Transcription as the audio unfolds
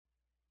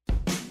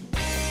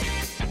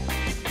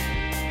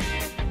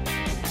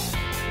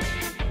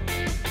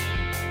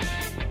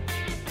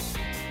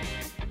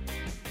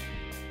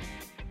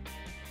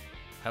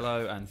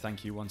Hello, and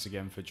thank you once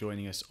again for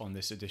joining us on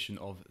this edition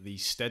of the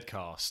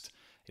Steadcast.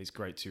 It's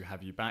great to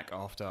have you back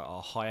after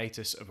our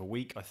hiatus of a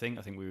week, I think.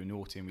 I think we were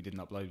naughty and we didn't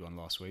upload one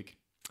last week.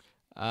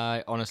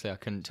 Honestly, I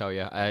couldn't tell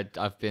you.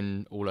 I've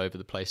been all over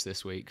the place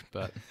this week,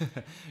 but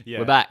Yeah.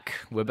 We're back.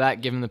 We're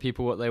back giving the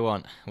people what they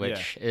want,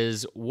 which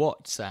is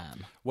what,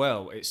 Sam?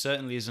 Well, it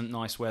certainly isn't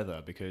nice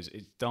weather because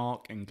it's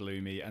dark and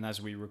gloomy, and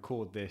as we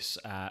record this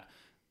at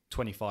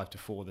 25 to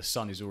 4, the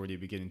sun is already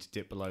beginning to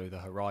dip below the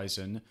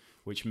horizon,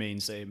 which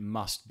means that it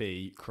must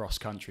be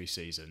cross-country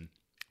season.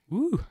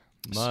 Woo!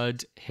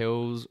 Mud,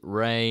 hills,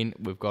 rain,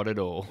 we've got it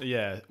all.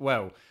 Yeah,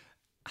 well,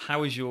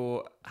 how's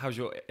your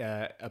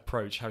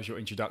approach, how's your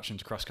introduction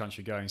to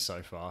cross-country going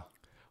so far?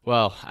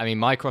 Well, I mean,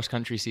 my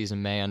cross-country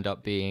season may end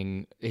up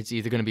being, it's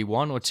either going to be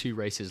 1 or 2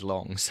 races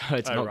long, so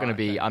it's not going to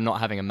be, I'm not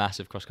having a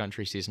massive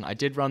cross-country season. I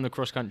did run the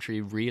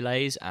cross-country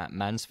relays at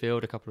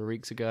Mansfield a couple of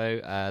weeks ago,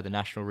 the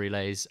national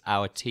relays.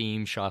 Our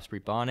team, Shaftesbury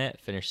Barnet,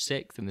 finished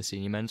 6th in the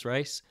senior men's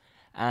race,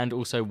 and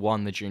also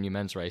won the junior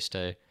men's race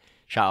too.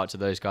 Shout out to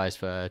those guys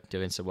for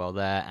doing so well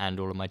there, and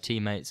all of my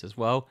teammates as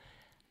well.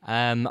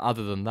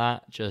 Other than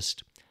that,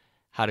 just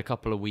had a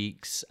couple of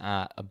weeks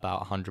at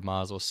about 100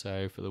 miles or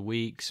so for the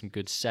week, some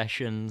good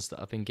sessions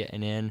that I've been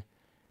getting in,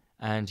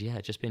 and yeah,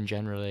 just been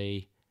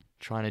generally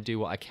trying to do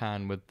what I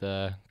can with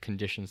the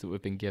conditions that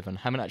we've been given.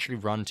 Haven't actually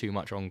run too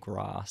much on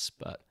grass,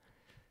 but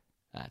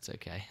that's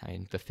okay. I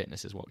mean, the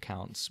fitness is what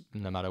counts,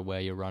 no matter where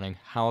you're running.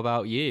 How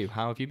about you?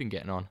 How have you been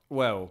getting on?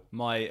 Well,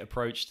 my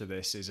approach to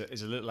this is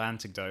a little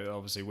anecdote,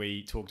 obviously,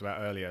 we talked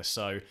about earlier.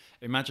 So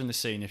imagine the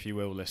scene, if you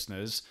will,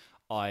 listeners.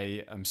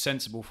 I am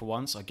sensible for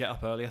once. I get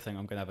up early. I think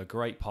I'm going to have a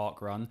great park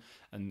run.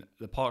 And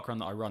the park run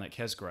that I run at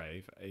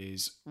Kesgrave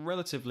is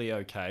relatively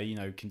okay, you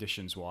know,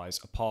 conditions-wise,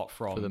 apart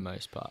from... For the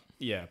most part.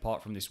 Yeah,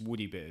 apart from this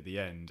woody bit at the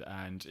end.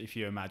 And if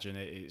you imagine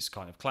it, it's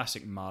kind of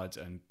classic mud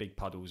and big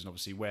puddles. And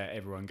obviously where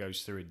everyone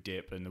goes through a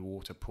dip and the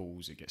water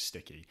pools, it gets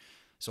sticky.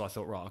 So I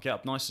thought, right, I'll get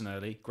up nice and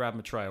early, grab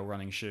my trail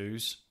running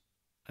shoes.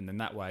 And then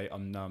that way,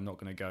 I'm not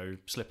going to go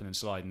slipping and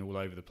sliding all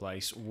over the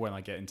place when I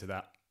get into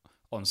that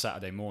on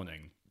Saturday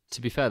morning. To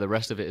be fair, the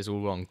rest of it is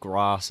all on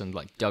grass and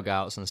like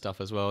dugouts and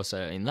stuff as well.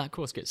 So I mean, that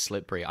course gets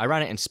slippery. I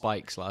ran it in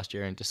spikes last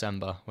year in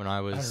December when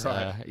I was when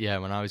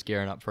I was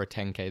gearing up for a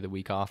 10K the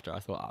week after. I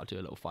thought I'll do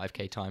a little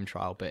 5K time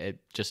trial, but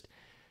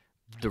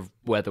the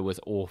weather was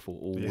awful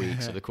all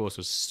week, so the course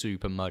was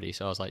super muddy.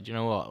 So I was like, do you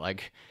know what?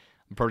 Like,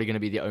 I'm probably going to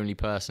be the only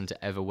person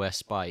to ever wear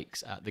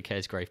spikes at the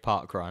Kesgrave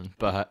Park Run,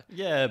 but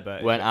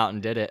went out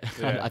and did it.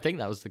 Yeah. I think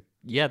that was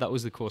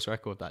the course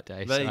record that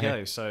day. There you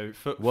go. So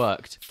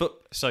worked.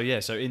 So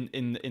in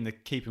the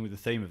keeping with the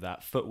theme of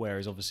that, footwear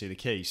is obviously the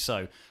key.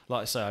 So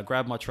like I say, I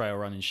grab my trail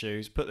running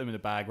shoes, put them in a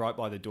bag right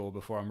by the door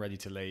before I'm ready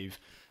to leave,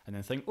 and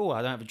then think, oh,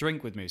 I don't have a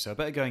drink with me, so I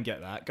better go and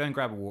get that. Go and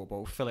grab a water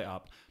bottle, fill it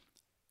up,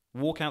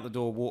 walk out the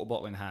door, water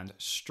bottle in hand,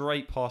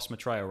 straight past my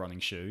trail running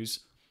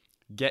shoes,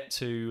 get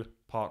to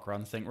park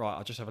run, think, right,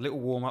 I'll just have a little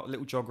warm up, a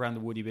little jog around the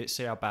woody bit,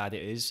 see how bad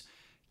it is.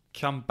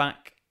 Come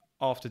back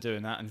after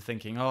doing that and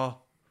thinking, oh,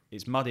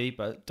 it's muddy,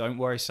 but don't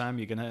worry, Sam,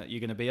 you're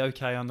gonna be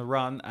okay on the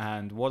run.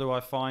 And what do I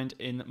find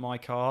in my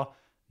car?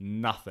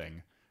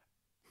 Nothing.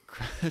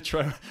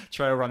 Trail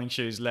running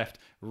shoes left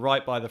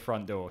right by the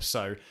front door.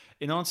 So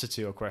in answer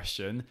to your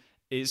question,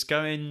 it's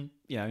going,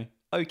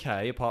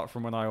 okay, apart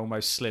from when I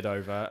almost slid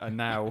over, and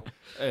now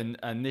and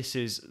this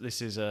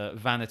is a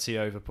vanity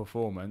over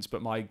performance,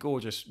 but my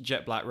gorgeous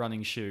jet black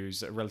running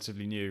shoes that are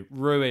relatively new,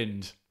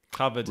 ruined,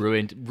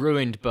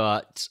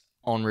 but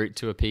en route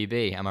to a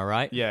PB, am I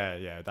right?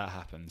 Yeah, that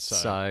happens.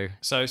 So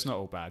it's not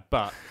all bad,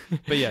 but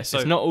yeah, so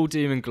it's not all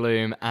doom and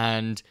gloom.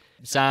 And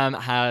Sam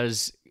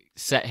has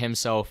set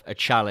himself a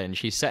challenge.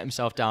 He set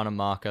himself down a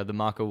marker. The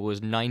marker was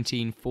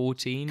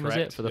 1914, correct,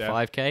 was it, for the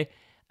 5K?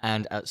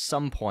 And at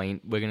some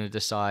point, we're going to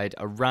decide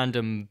a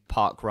random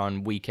park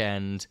run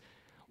weekend,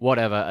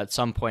 whatever, at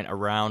some point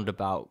around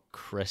about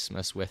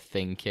Christmas, we're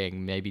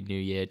thinking, maybe New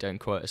Year, don't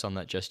quote us on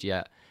that just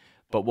yet.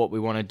 But what we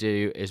want to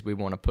do is we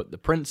want to put the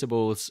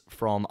principles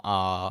from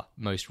our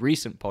most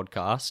recent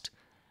podcast,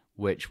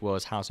 which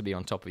was how to be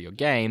on top of your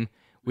game.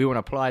 We want to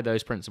apply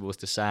those principles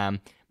to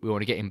Sam. We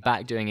want to get him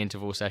back doing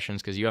interval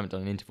sessions because you haven't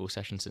done an interval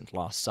session since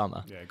last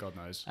summer. Yeah, God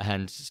knows.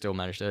 And still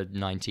managed a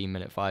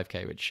 19-minute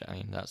 5K, which, I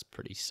mean, that's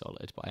pretty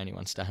solid by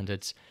anyone's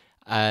standards.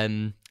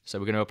 So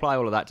we're going to apply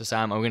all of that to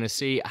Sam. And we're going to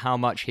see how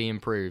much he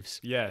improves.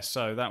 Yeah,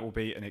 so that will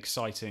be an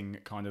exciting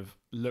kind of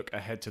look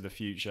ahead to the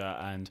future,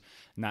 and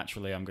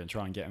naturally I'm going to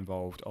try and get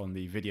involved on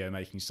the video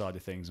making side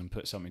of things and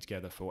put something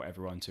together for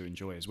everyone to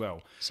enjoy as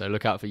well. So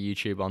look out for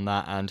YouTube on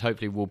that, and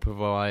hopefully we'll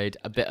provide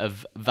a bit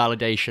of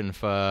validation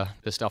for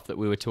the stuff that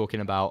we were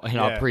talking about in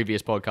our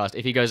previous podcast.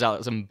 If he goes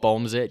out and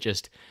bombs it,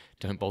 just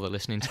don't bother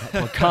listening to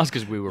that podcast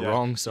because we were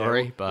wrong,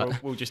 sorry.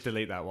 But we'll just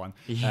delete that one.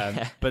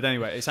 Yeah. But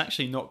anyway, it's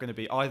actually not going to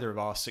be either of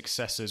our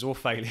successes or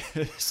failures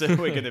that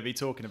we're going to be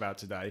talking about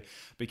today,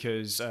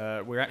 because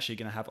we're actually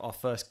going to have our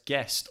first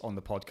guest on the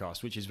the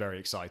podcast, which is very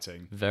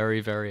exciting.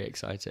 Very, very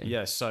exciting.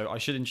 Yes, so I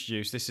should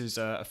introduce, this is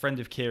a friend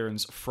of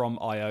Kieran's from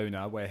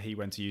Iona, where he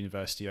went to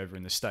university over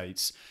in the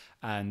States.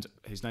 And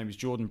his name is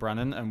Jordan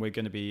Brannan, and we're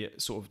going to be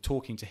sort of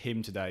talking to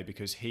him today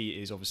because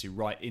he is obviously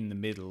right in the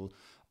middle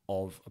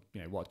of,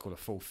 you know, what I'd call a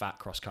full fat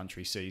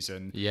cross-country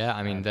season. Yeah,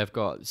 I mean, they've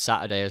got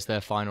Saturday as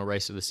their final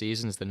race of the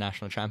season, it's the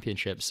national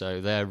championship,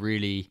 so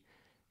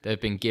they've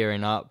been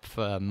gearing up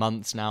for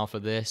months now for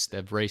this.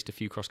 They've raced a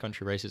few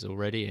cross-country races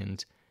already,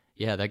 and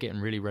yeah, they're getting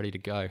really ready to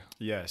go.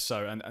 Yeah,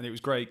 so, and it was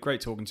great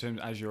talking to him,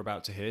 as you're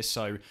about to hear.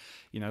 So,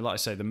 you know, like I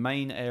say, the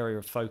main area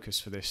of focus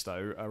for this,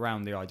 though,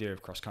 around the idea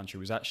of cross-country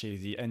was actually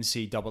the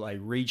NCAA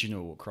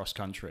regional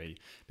cross-country,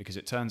 because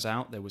it turns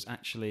out there was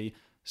actually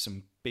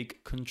some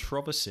big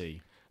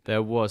controversy.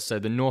 There was. So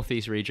the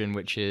Northeast region,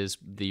 which is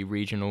the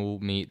regional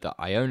meet that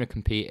Iona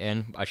compete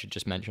in, I should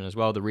just mention as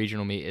well, the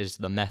regional meet is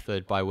the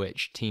method by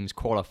which teams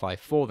qualify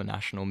for the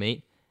national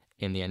meet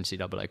in the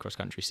NCAA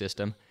cross-country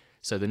system.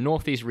 So the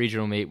Northeast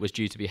regional meet was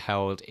due to be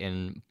held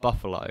in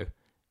Buffalo,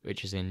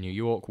 which is in New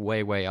York,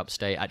 way, way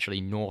upstate,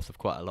 actually north of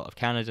quite a lot of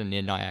Canada,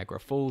 near Niagara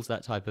Falls,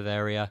 that type of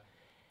area.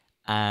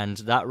 And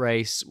that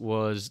race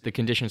the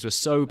conditions were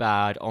so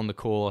bad on the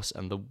course,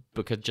 and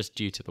because just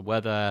due to the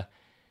weather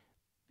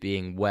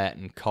being wet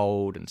and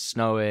cold and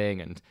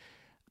snowing, and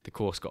the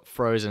course got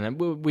frozen. And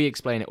we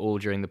explain it all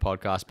during the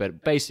podcast,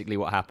 but basically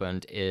what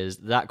happened is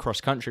that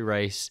cross-country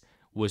race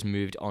was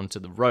moved onto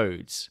the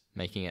roads,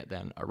 making it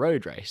then a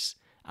road race.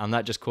 And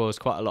that just caused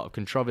quite a lot of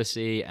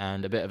controversy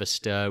and a bit of a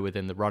stir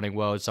within the running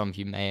world. Some of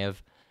you may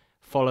have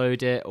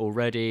followed it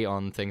already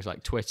on things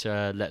like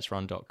Twitter,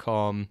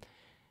 letsrun.com,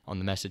 on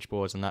the message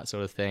boards and that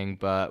sort of thing.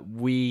 But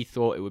we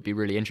thought it would be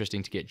really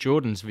interesting to get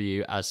Jordan's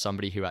view as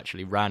somebody who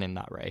actually ran in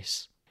that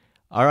race.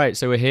 All right,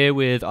 so we're here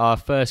with our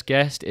first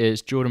guest.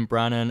 It's Jordan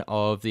Brannan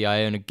of the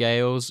Iona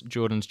Gales.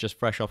 Jordan's just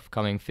fresh off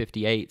coming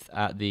 58th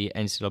at the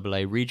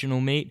NCAA regional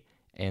meet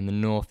in the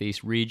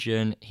Northeast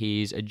region.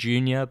 He's a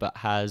junior but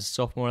has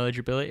sophomore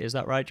eligibility. Is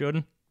that right,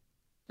 Jordan?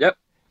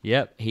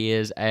 Yep. He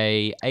is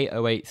a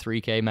 8:08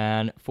 3K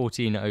man,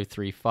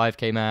 14:03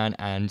 5K man,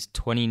 and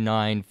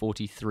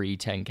 29:43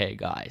 10K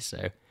guy.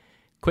 So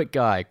quick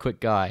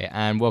guy.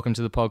 And welcome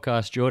to the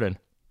podcast, Jordan.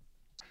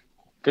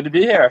 Good to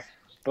be here,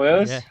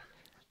 boys. Yeah.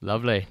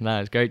 Lovely.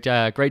 No, it's great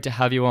to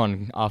have you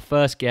on. Our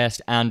first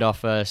guest and our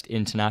first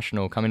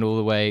international, coming all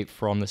the way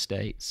from the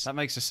States. That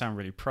makes us sound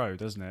really pro,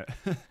 doesn't it?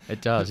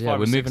 It does, yeah.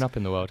 We're moving up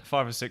in the world.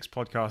 5 or 6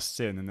 podcasts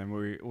in, and then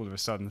we all of a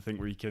sudden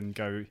think we can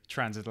go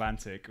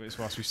transatlantic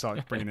whilst we start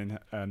bringing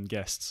in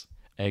guests.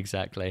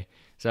 Exactly.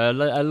 So a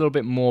little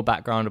bit more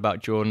background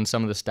about Jordan,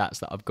 some of the stats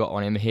that I've got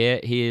on him here.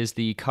 He is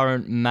the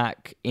current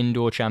MAC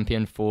indoor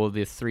champion for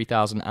the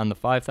 3,000 and the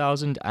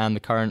 5,000, and the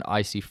current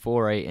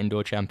IC4A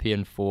indoor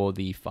champion for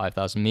the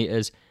 5,000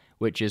 meters,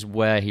 which is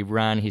where he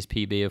ran his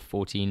PB of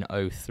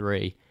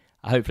 14:03.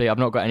 Hopefully I've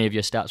not got any of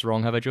your stats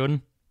wrong, have I,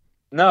 Jordan?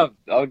 No,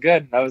 all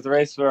good. That was the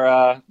race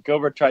where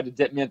Gilbert tried to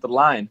dip me at the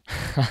line.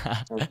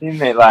 My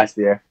teammate last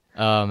year.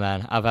 Oh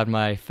man, I've had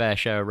my fair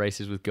share of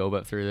races with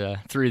Gilbert through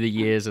the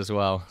years as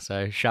well.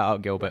 So shout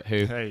out Gilbert,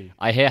 who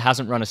I hear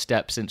hasn't run a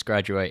step since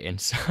graduating.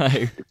 So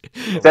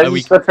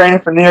he's still training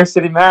for New York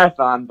City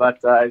Marathon, but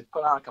he's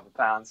put on a couple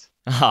pounds.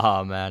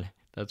 Oh man,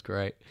 that's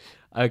great.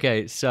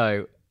 Okay,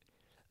 so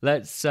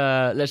let's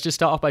just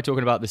start off by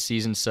talking about the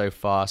season so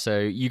far. So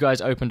you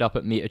guys opened up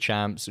at Meet of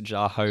Champs, which is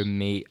our home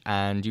meet,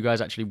 and you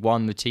guys actually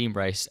won the team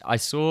race. I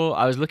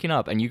was looking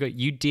up, and you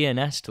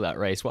DNS'd to that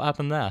race. What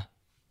happened there?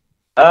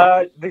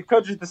 The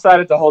coaches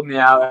decided to hold me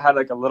out. I had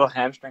like a little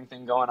hamstring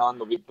thing going on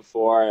the week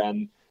before,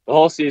 and the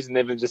whole season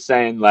they've been just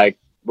saying like,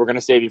 we're going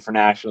to save you for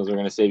nationals. We're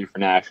going to save you for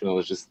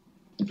nationals. Just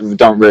we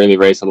don't really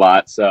race a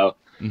lot. So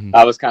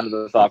that was kind of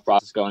the thought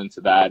process going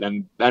into that.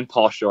 And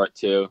Paul Short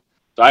too.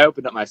 So I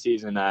opened up my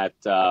season at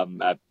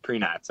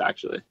pre-nats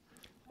actually.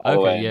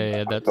 Okay.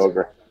 Yeah.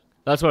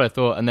 That's what I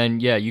thought. And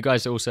then, yeah, you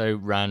guys also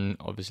ran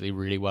obviously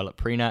really well at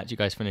pre-nats. You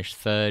guys finished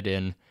third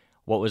in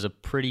what was a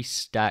pretty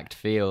stacked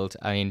field.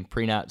 I mean,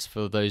 pre-nats,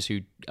 for those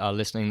who are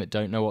listening that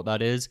don't know what that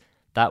is,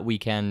 that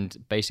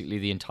weekend, basically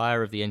the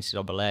entire of the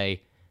NCAA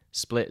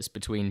splits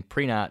between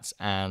pre-nats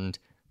and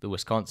the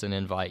Wisconsin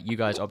invite. You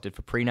guys opted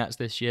for pre-nats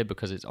this year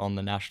because it's on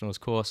the nationals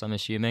course, I'm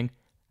assuming.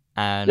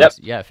 And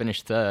yeah,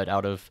 finished third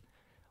out of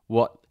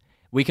what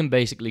we can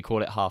basically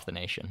call it half the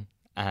nation.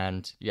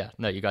 And yeah,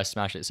 no, you guys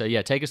smashed it. So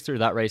yeah, take us through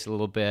that race a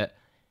little bit.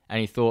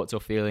 Any thoughts or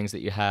feelings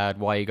that you had,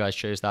 why you guys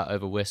chose that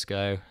over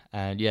Wisco,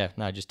 and yeah,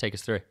 no, just take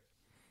us through.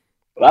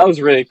 Well, that was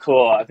really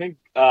cool. I think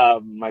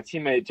my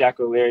teammate Jack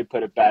O'Leary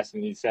put it best,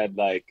 and he said,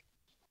 like,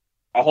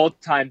 our whole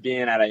time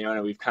being at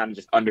Iona, we've kind of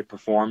just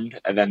underperformed,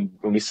 and then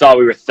when we saw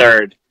we were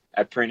third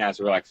at pre-nats,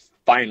 we were like,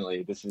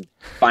 this is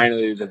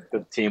finally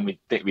the team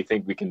we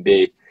think we can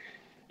be.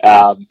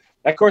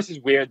 That course is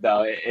weird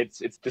though. It's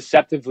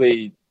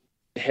deceptively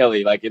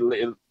hilly. Like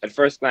at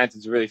first glance,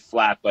 it's really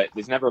flat, but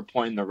there's never a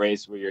point in the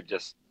race where you're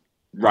just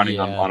running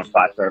on a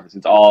flat surface.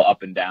 It's all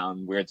up and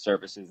down, weird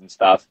surfaces and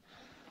stuff.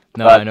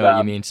 No, I know what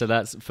you mean. So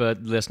that's, for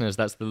listeners,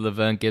 that's the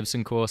Laverne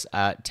Gibson course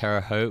at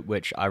Terre Haute,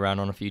 which I ran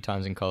on a few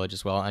times in college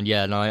as well. And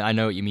yeah, no, I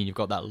know what you mean. You've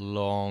got that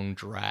long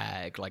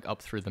drag, like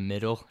up through the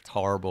middle. It's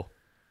horrible.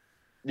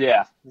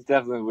 Yeah, it's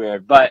definitely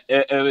weird, but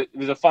it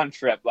was a fun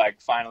trip. Like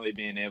finally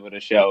being able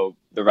to show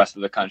the rest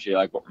of the country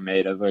like what we're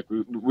made of. Like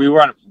we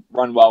run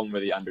well when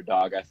we're the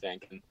underdog, I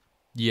think. And,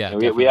 yeah,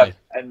 we have.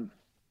 And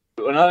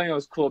another thing that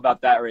was cool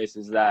about that race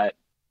is that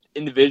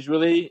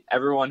individually,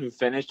 everyone who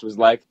finished was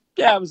like,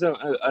 yeah, it was an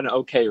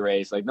okay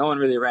race. Like no one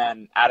really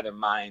ran out of their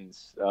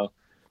minds. So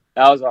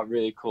that was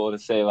really cool to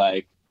say.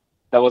 Like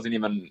that wasn't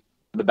even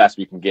the best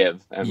we can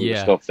give, and we were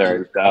still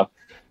third. So.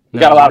 We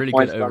got a lot of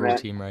points good overall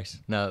team race.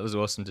 No, it was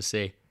awesome to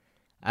see.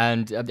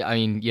 And I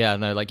mean, yeah,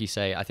 no, like you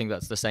say, I think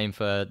that's the same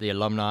for the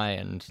alumni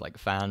and like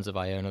fans of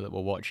Iona that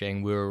were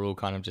watching. We were all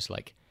kind of just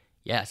like,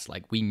 yes,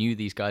 like we knew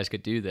these guys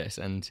could do this.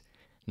 And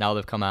now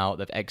they've come out,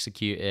 they've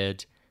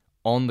executed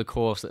on the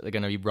course that they're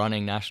going to be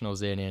running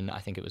nationals in, I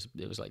think it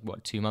was like,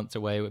 what, 2 months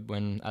away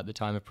when at the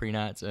time of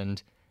pre-nats.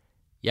 And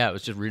yeah, it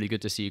was just really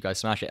good to see you guys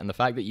smash it. And the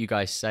fact that you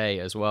guys say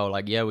as well,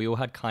 like, yeah, we all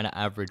had kind of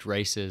average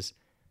races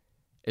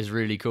is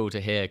really cool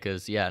to hear,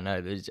 because yeah, no,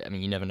 I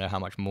mean, you never know how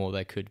much more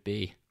there could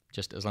be,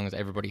 just as long as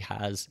everybody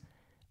has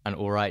an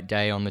all right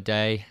day on the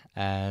day.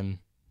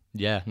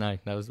 Yeah, no,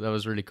 that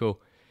was really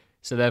cool.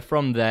 So then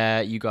from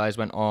there, you guys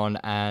went on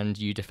and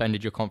you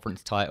defended your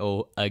conference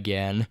title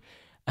again.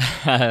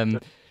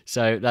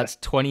 So that's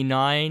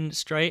 29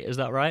 straight, is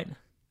that right?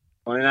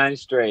 29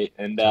 straight,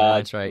 and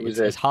 29 straight.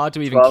 It's hard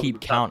to even keep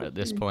count at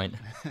this point.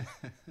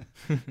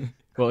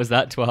 What was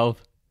that?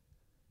 12.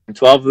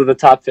 12 of the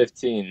top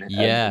 15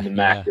 in the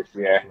MAC this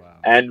year. Wow.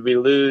 And we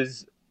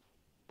lose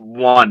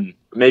 1,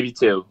 maybe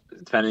 2,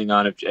 depending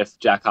on if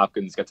Jack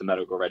Hopkins gets a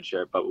medical red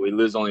shirt, but we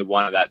lose only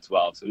 1 of that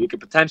 12. So we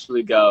could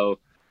potentially go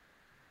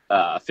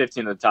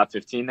 15 of the top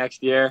 15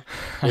 next year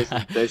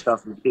based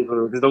off of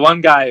people. Because the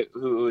one guy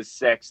who was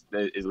 6th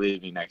is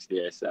leaving next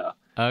year. So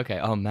okay.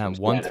 Oh, man.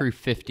 1 through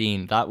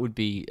 15. That would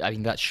be, I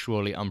mean, that's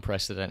surely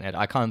unprecedented.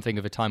 I can't think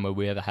of a time where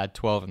we ever had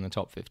 12 in the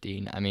top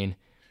 15. I mean,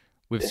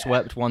 we've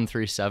swept 1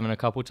 through 7 a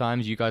couple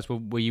times. You guys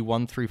were you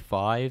 1 through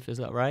 5? Is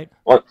that right?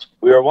 Well,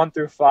 we were 1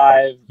 through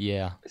 5.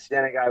 Yeah. The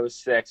standing guy was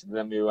 6. And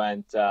then we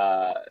went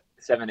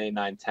 7, 8,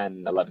 9,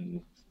 10,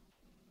 11,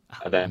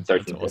 and then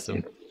 13. That's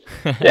awesome.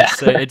 Yeah.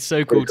 So it's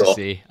so cool to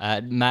see.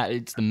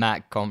 It's the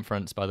MAC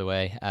conference, by the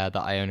way, that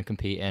Iona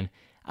compete in,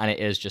 and it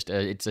is just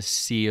it's a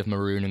sea of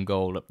maroon and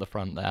gold up the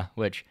front there.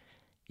 Which,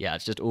 yeah,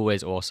 it's just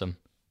always awesome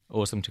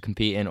to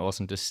compete in,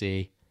 awesome to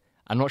see.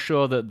 I'm not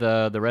sure that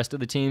the rest of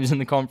the teams in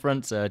the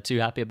conference are too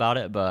happy about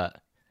it,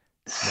 but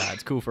yeah,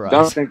 it's cool for us.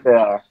 Don't think they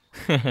are.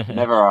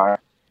 Never are.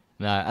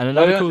 No, and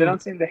another they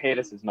don't seem to hate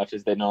us as much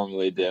as they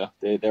normally do.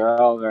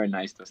 They're all very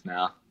nice to us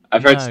now.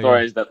 I've heard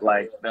stories that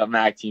like the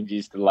MAC teams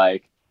used to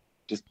like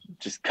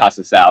just cuss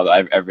us out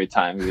every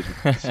time. We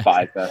just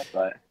despise us,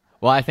 but.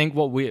 Well, I think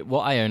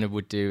what Iona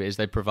would do is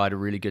they provide a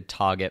really good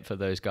target for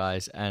those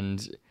guys,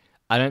 and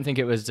I don't think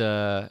it was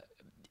a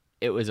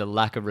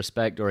lack of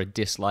respect or a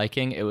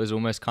disliking. It was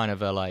almost kind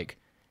of a like,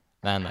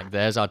 man, like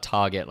there's our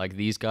target. Like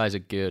these guys are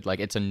good. Like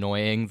it's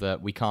annoying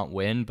that we can't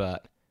win,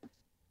 but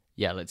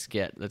yeah, let's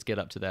get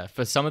up to there.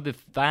 For some of the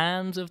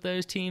fans of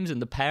those teams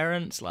and the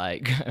parents,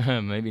 like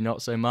maybe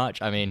not so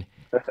much. I mean,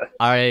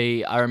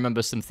 I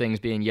remember some things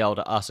being yelled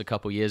at us a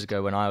couple years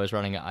ago when I was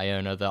running at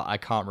Iona that I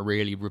can't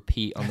really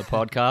repeat on the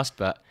podcast,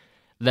 but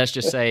let's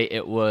just say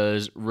it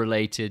was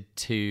related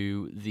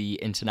to the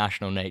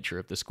international nature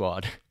of the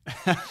squad.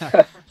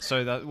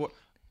 So that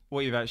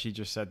what you've actually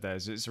just said there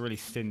is it's a really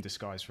thin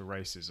disguise for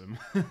racism.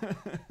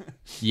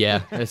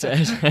 Yeah,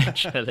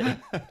 essentially.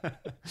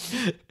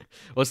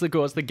 What's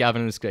the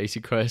Gavin and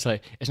Stacey quote? It's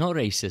like, it's not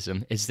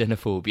racism, it's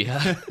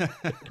xenophobia.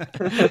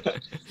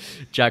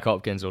 Jack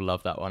Hopkins will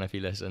love that one if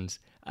he listens.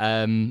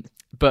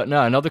 But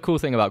no, another cool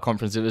thing about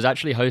conference, it was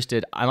actually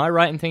hosted, am I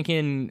right in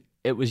thinking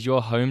it was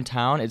your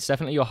hometown? It's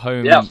definitely your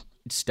home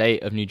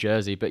state of New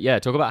Jersey. But yeah,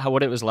 talk about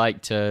what it was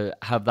like to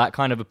have that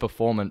kind of a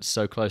performance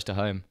so close to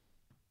home.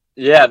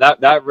 Yeah,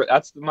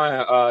 that's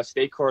my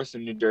state course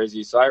in New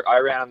Jersey. So I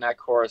ran on that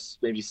course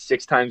maybe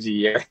 6 times a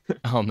year.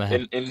 Oh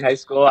man! in high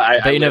school, I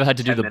bet you never had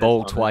to do the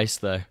bowl twice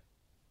though.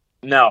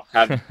 No,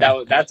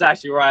 that's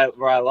actually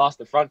where I lost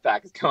the front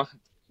pack, is going to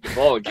the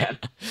bowl again.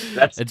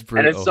 It's brutal.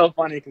 And it's so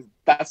funny because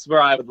that's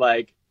where I would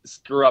like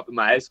screw up in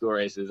my high school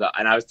races.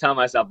 And I was telling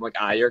myself, I'm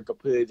like, you're a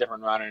completely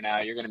different runner now.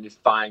 You're gonna be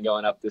fine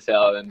going up this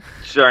hill. And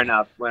sure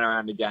enough, went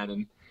around again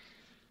and.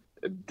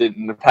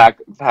 The pack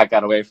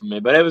got away from me,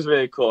 but it was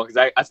really cool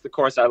because that's the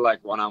course I like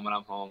run on when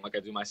I'm home. Like I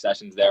do my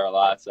sessions there a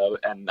lot,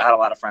 and I had a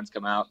lot of friends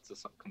come out to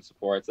come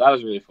support. So that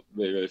was really,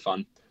 really, really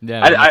fun.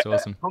 Yeah, that's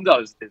awesome.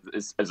 Homedale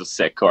is a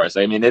sick course.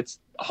 I mean, it's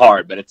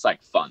hard, but it's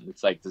like fun.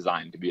 It's like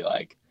designed to be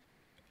like.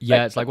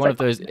 Yeah, it's like one of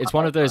those. It's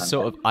one of those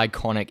sort of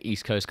iconic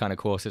East Coast kind of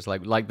courses,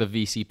 like the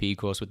VCP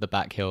course with the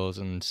back hills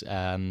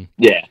and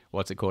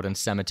what's it called, and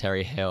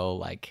Cemetery Hill.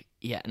 Like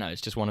it's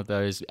just one of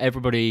those.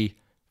 Everybody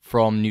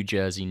from New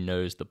Jersey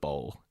knows the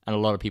bowl, and a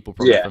lot of people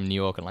probably from New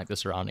York and like the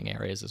surrounding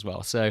areas as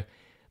well. So,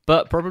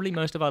 but probably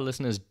most of our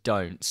listeners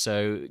don't.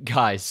 So,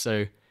 guys,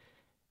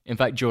 in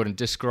fact, Jordan,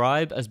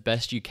 describe as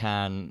best you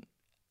can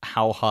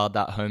how hard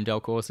that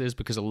Homedale course is,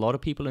 because a lot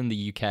of people in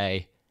the UK,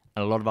 and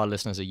a lot of our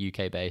listeners are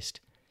UK based,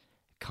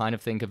 kind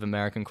of think of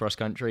American cross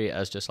country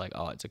as just like,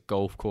 oh, it's a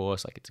golf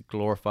course, like it's a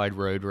glorified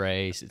road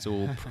race, it's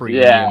all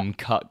premium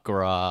cut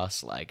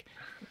grass. Like,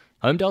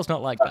 Homedale's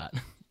not like that.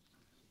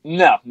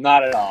 No,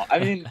 not at all. I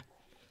mean,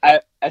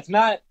 it's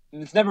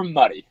never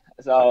muddy.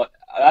 So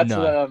that's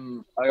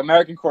like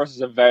American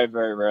courses are very,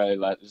 very rarely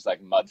just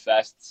like mud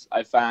fests,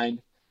 I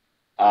find.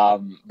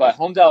 But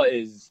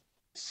Homedale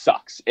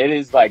sucks. It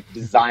is like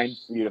designed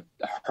for you to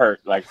hurt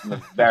like from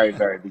the very,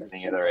 very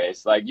beginning of the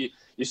race. Like you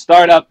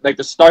start up, like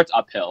the start's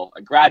uphill,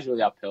 like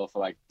gradually uphill for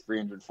like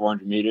 300,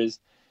 400 meters.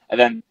 And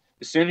then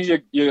as soon as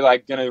you're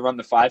like going to run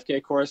the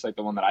 5K course, like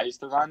the one that I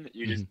used to run,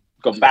 you just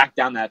go back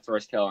down that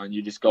first hill and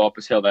you just go up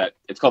this hill that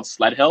it's called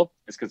Sled Hill.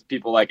 It's because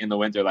people like in the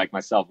winter, like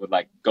myself, would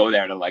like go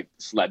there to like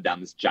sled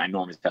down this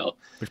ginormous hill.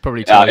 Which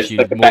probably tells you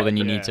more than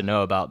you need to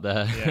know about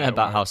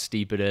about how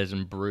steep it is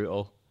and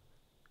brutal.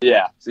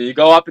 Yeah, so you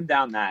go up and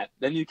down that,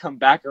 then you come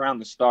back around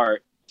the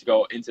start to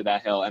go into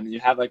that hill, and then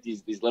you have like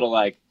these little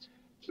like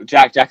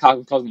Jack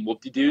Hawkins calls them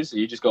whoop-de-doos. So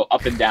you just go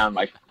up and down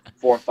like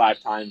 4 or 5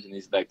 times in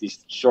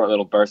these short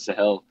little bursts of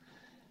hill.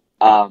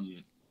 I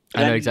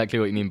know exactly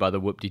what you mean by the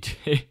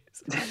whoop-de-doos.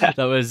 That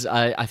was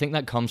I think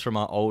that comes from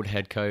our old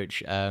head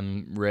coach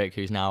Rick,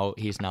 he's now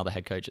the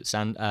head coach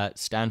at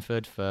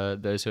Stanford. For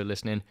those who are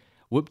listening,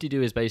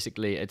 whoop-de-doo is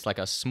basically, it's like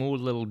a small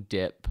little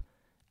dip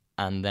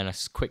and then a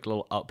quick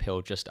little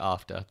uphill just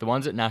after. The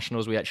ones at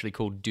Nationals we actually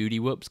call doody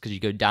whoops because you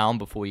go down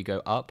before you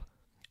go up,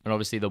 and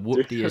obviously the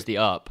whoop-de is the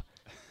up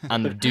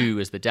and the do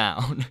is the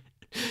down.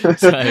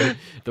 So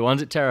the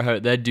ones at Terre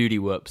Haute, they're doody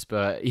whoops.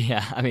 But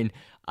yeah, I mean,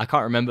 I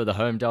can't remember the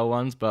Homedale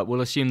ones, but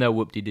we'll assume they're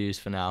whoop-de-doos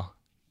for now.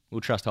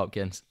 We'll trust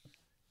Hopkins.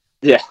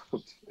 Yeah.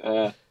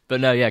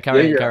 But no, yeah,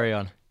 carry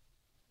on.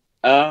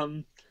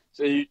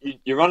 So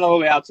you run all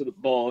the way out to the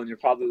bowl, and you're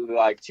probably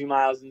like 2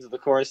 miles into the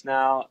course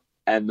now,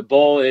 and the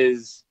bowl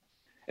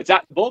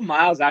the bowl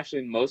mile is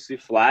actually mostly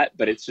flat,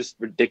 but it's just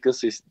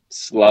ridiculously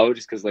slow,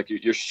 just because like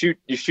you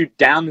shoot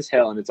down this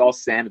hill, and it's all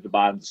sand at the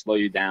bottom to slow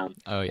you down.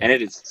 Oh yeah. And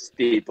it is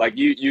steep. Like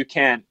you're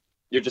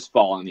just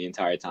falling the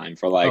entire time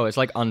for like. Oh, it's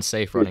like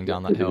unsafe running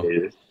down that hill.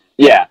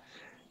 Yeah.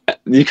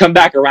 You come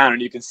back around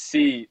and you can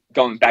see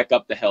going back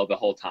up the hill the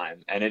whole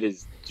time, and it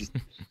is just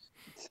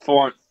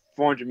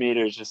 400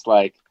 meters, just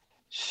like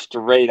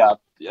straight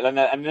up, and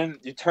then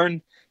you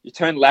turn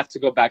left to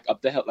go back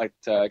up the hill, like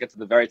to get to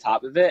the very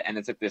top of it, and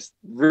it's like this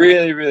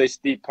really, really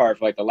steep part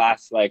for like the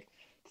last like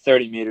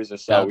 30 meters or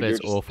so. That bit's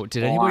awful.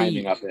 Did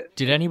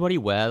anybody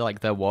wear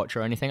like their watch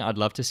or anything? I'd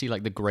love to see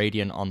like the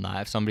gradient on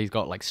that. If somebody's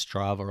got like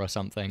Strava or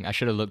something, I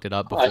should have looked it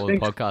up before the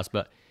podcast,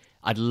 but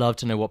I'd love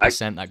to know what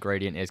percent that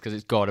gradient is, because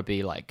it's got to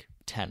be like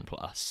 10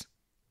 plus.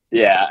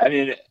 Yeah, I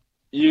mean,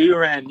 you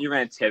ran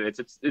Tibbets.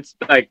 It's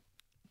like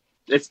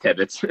it's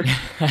Tibbets,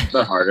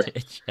 but harder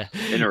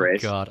in a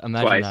race. God,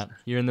 imagine that.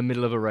 You're in the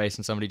middle of a race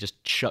and somebody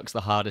just chucks the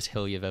hardest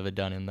hill you've ever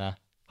done in there.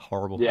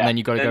 Horrible. Yeah, and then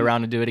you got to go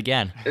around and do it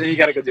again. And then you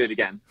got to go do it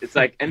again. It's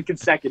like, and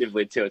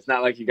consecutively too. It's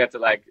not like you got to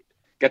like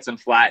get some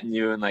flat in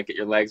you and like get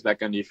your legs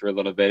back under you for a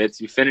little bit. It's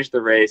you finish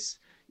the race,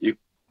 you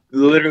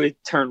literally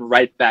turn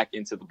right back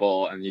into the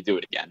bowl, and you do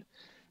it again.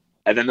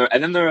 And then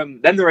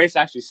the race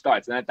actually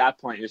starts, and at that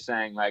point you're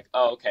saying like,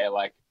 oh, okay,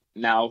 like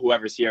now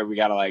whoever's here, we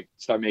gotta like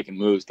start making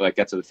moves to like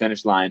get to the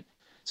finish line.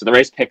 So the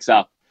race picks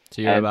up.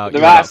 So you're about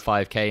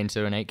 5K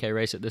into an 8K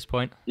race at this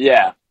point.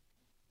 Yeah.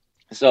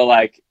 So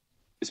like,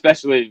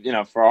 especially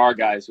for our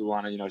guys who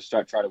want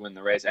to try to win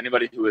the race.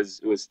 Anybody who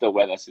is still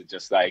with us is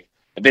just like,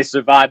 if they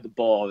survived the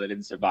bowl, they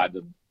didn't survive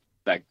the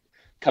like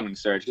coming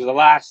surge, because the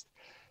last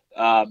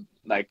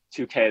like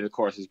 2K of the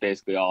course is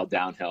basically all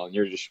downhill, and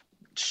you're just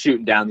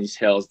shooting down these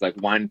hills, like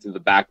winding through the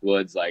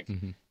backwoods, like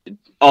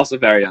also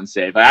very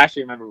unsafe. I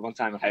actually remember one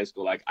time in high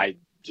school, like I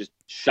just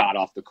shot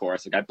off the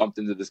course. Like I bumped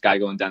into this guy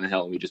going down the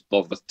hill, and we just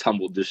both of us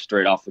tumbled just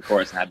straight off the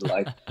course and had to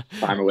like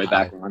climb our way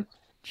back on.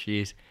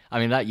 Jeez. I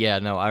mean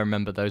I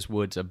remember those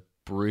woods are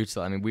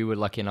brutal. I mean, we were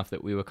lucky enough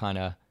that we were kind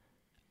of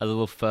a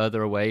little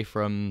further away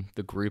from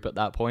the group at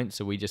that point,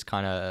 so we just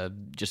kind of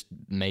just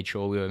made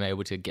sure we were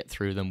able to get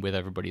through them with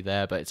everybody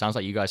there. But it sounds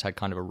like you guys had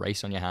kind of a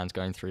race on your hands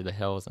going through the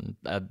hills and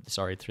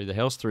through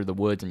the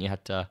woods, and you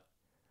had to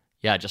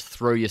just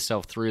throw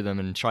yourself through them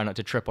and try not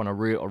to trip on a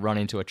root or run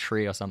into a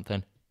tree or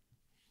something.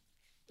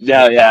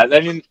 Yeah.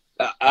 I mean,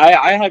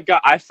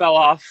 I fell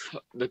off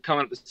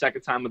coming up the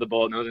second time with the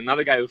bowl, and there was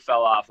another guy who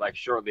fell off like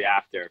shortly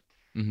after.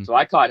 So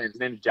I caught him. His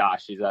name's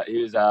Josh. He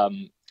was a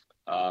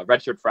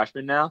redshirt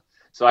freshman now.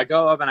 So I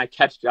go up and I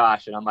catch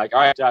Josh, and I'm like,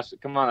 all right, Josh,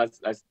 come on.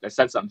 I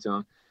said something to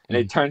him, and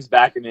he turns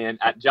back at me, and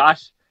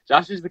Josh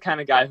is the kind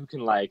of guy who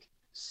can like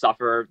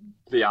suffer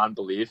beyond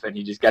belief, and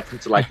he just gets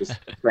into like this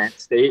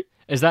trance state.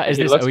 Are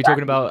we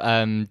talking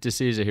about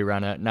D'Souza, who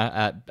ran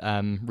at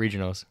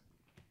regionals?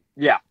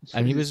 Yeah.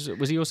 And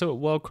was he also at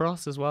World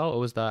Cross as well, or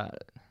was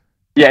that?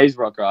 Yeah, he's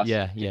World Cross.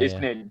 Yeah. He's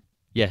Canadian.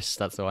 Yes,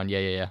 that's the one.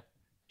 Yeah.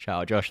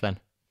 Shout out Josh then.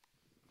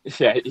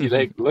 Yeah, he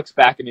like looks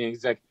back at me and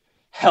he's like,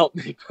 "Help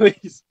me,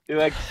 please." He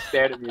like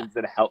stared at me and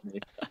said, "Help me."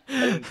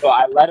 And so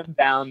I let him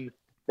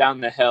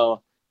down the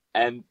hill,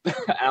 and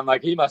I'm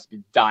like, he must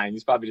be dying.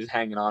 He's probably just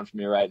hanging on for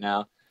me right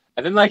now.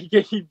 And then like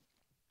he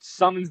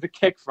summons the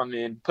kick from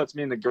me and puts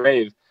me in the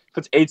grave.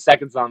 Puts 8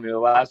 seconds on me the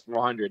last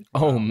 400.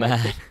 Oh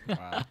man!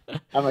 Wow.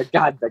 I'm like,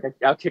 God, like I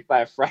got kicked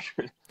by a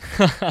freshman.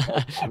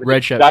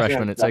 Redshirt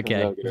freshman, it's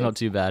okay. It's not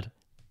too bad.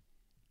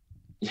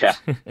 Yeah.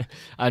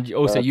 And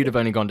also, you'd have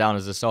only gone down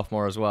as a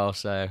sophomore as well,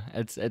 so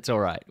it's all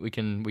right. We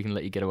can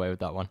let you get away with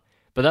that one.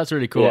 But that's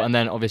really cool. Yeah. And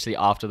then obviously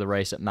after the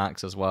race at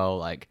Max as well,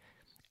 like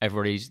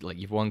everybody's like,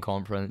 you've won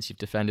conference, you've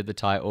defended the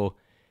title.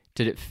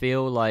 Did it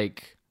feel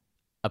like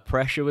a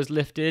pressure was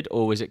lifted,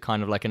 or was it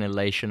kind of like an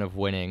elation of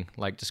winning?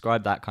 Like,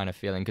 describe that kind of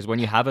feeling, because when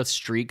you have a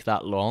streak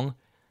that long,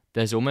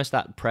 there's almost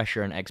that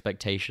pressure and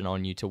expectation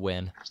on you to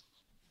win.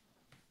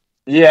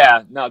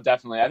 Yeah, no,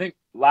 definitely. I think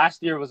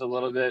last year was a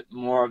little bit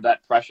more of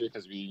that pressure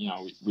because we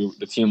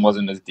the team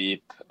wasn't as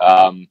deep.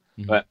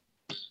 But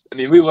I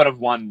mean, we would have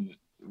won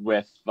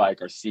with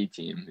like our C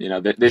team.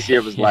 This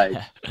year was like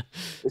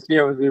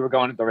we were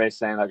going into the race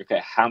saying like,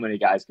 okay, how many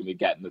guys can we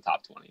get in the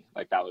top 20?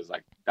 Like that was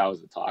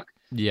the talk.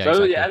 Yeah. So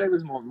Exactly. yeah, I think it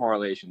was more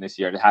elation this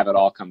year to have it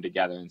all come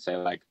together and say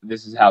like,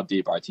 this is how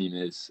deep our team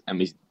is, and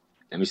we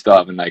still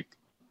have like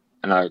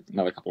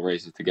another couple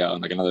races to go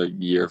and like another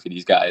year for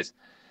these guys.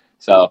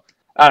 So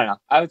I don't know.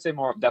 I would say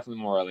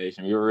definitely more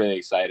elation. We were really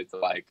excited to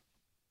like,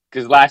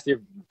 because last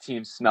year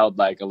teams smelled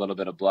like a little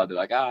bit of blood. They're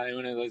like,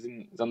 there's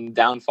some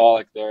downfall.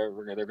 Like they're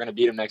going to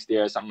beat them next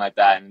year or something like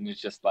that. And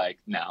it's just like,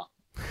 no,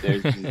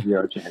 there's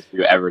zero chance for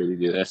you ever to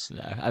do this.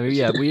 No, I mean,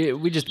 yeah,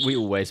 we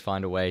always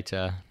find a way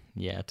to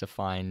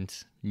find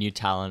new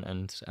talent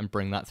and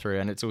bring that through.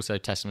 And it's also a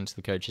testament to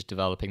the coaches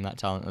developing that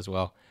talent as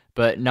well.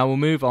 But now we'll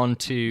move on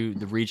to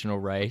the regional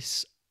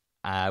race,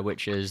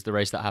 which is the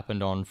race that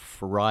happened on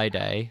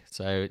Friday.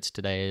 So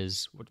today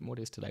is what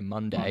is today?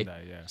 Monday.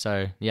 Yeah.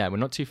 So yeah, we're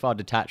not too far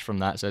detached from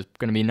that. So it's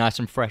going to be nice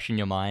and fresh in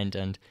your mind,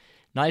 and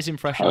nice and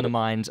fresh in the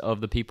minds of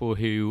the people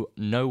who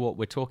know what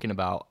we're talking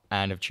about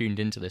and have tuned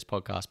into this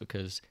podcast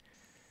because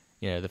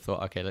they've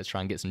thought, okay, let's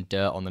try and get some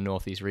dirt on the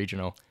Northeast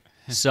Regional.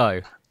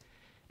 So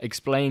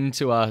explain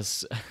to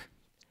us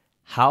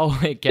how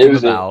it came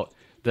about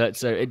that.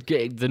 So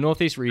the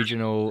Northeast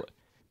Regional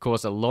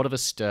caused a lot of a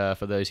stir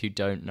for those who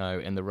don't know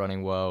in the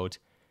running world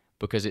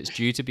because it's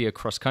due to be a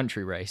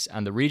cross-country race,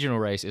 and the regional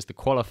race is the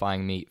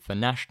qualifying meet for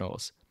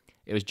nationals.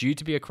 It was due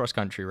to be a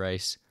cross-country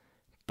race,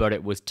 but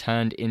it was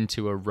turned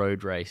into a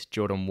road race.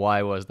 Jordan,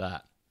 why was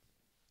that?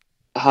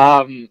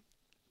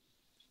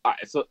 All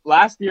right, so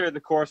last year the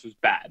course was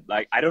bad.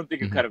 Like I don't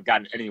think it could have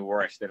gotten any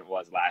worse than it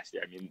was last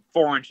year. I mean,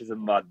 4 inches of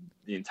mud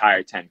the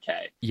entire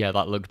 10K. Yeah,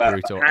 that looked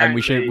brutal. And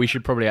we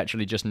should probably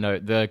actually just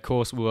note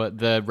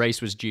the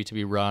race was due to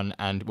be run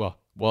and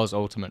was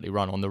ultimately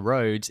run on the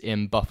roads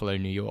in Buffalo,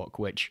 New York,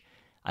 which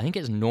I think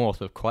is north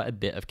of quite a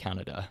bit of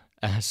Canada.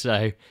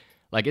 So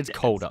like it's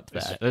cold up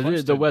there.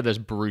 The weather's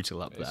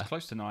brutal up there. It's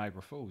close to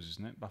Niagara Falls,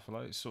 isn't it?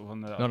 Buffalo. It's sort of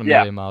on the not a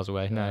million miles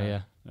away.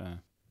 No, yeah.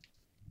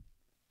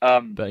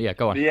 But yeah,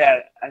 go on. Yeah,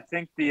 I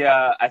think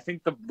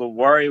the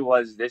worry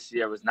was this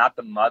year was not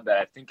the mud, but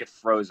I think it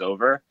froze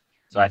over.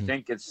 So I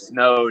think it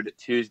snowed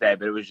Tuesday,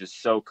 but it was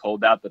just so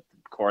cold out that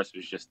the course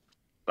was just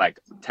like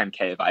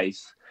 10K of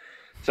ice.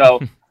 So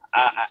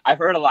I've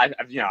heard a lot.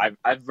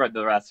 I've read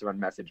the rest of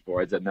message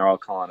boards, and they're all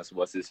calling us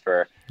wusses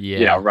for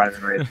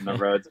running race on the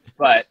roads.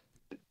 But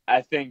I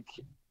think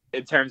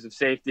in terms of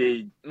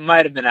safety,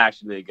 might have been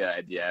actually a good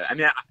idea. I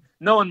mean,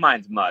 no one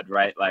minds mud,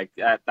 right? Like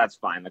that's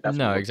fine. Like, that's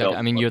no, exactly.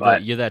 I mean,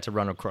 you're there to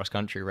run a cross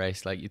country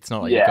race. Like it's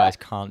not like you guys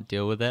can't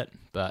deal with it.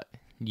 But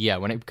yeah,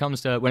 when it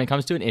comes to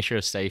an issue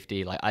of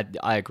safety, like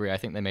I agree. I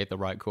think they made the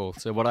right call.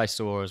 So what I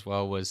saw as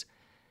well was,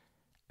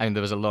 I mean,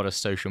 there was a lot of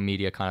social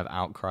media kind of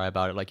outcry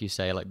about it, like you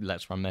say, like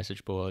Let's Run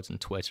message boards and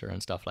Twitter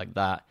and stuff like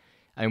that.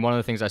 I mean, one of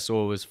the things I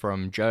saw was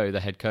from Joe, the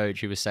head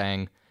coach, who was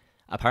saying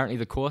apparently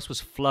the course was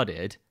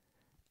flooded,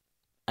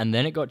 and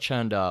then it got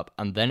churned up,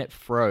 and then it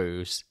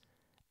froze.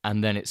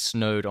 And then it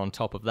snowed on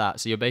top of that.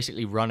 So you're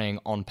basically running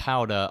on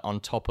powder on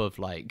top of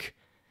like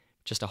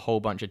just a whole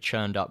bunch of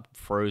churned up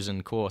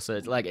frozen course. So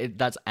it's like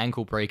that's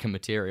ankle breaker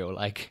material.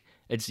 Like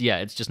it's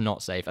just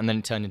not safe. And then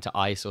it turned into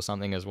ice or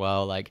something as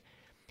well. Like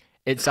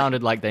it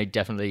sounded like they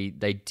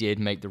did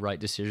make the right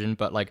decision.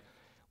 But like,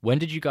 when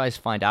did you guys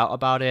find out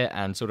about it?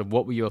 And sort of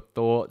what were your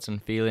thoughts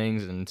and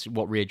feelings, and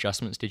what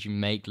readjustments did you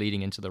make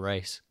leading into the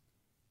race?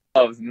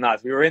 Oh, it was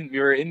nuts. We were in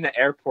the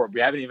airport. We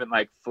haven't even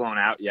like flown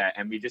out yet,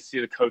 and we just see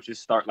the coaches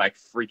start like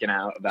freaking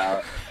out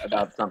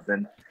about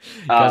something.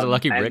 You guys are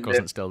lucky Rick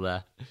wasn't still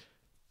there.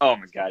 Oh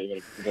my god, he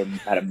would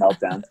have had a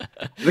meltdown.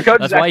 The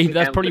coaches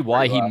that's probably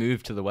why he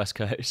moved to the West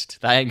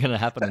Coast. That ain't gonna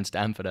happen in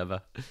Stanford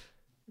ever.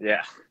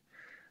 Yeah.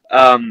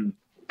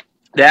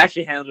 They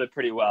actually handled it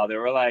pretty well. They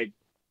were like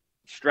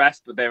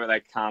stressed, but they were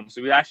like calm.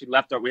 So we actually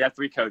we had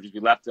 3 coaches.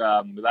 We left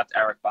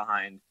Eric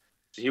behind.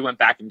 So he went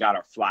back and got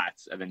our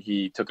flats, and then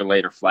he took a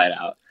later flight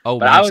out. Oh,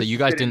 man, so you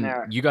guys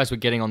didn't? You guys were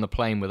getting on the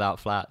plane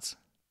without flats?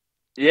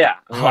 Yeah.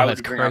 Oh,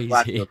 that's crazy.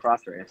 Flats to a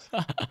cross race.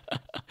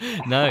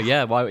 No,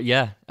 yeah, why?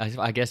 Yeah,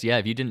 I guess yeah.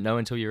 If you didn't know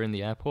until you're in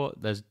the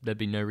airport, there'd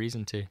be no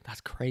reason to.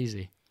 That's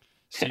crazy.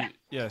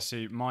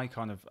 See, my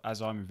kind of,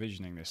 as I'm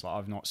envisioning this, like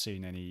I've not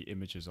seen any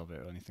images of it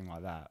or anything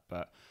like that,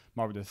 but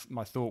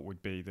my thought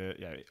would be that,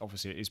 yeah,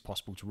 obviously it is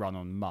possible to run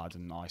on mud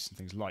and ice and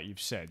things like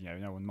you've said.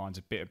 No one minds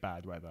a bit of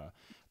bad weather,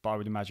 but I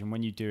would imagine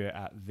when you do it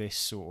at this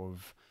sort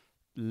of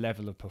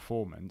level of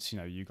performance,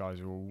 you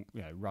guys are all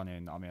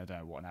running. I mean, I don't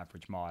know what an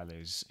average mile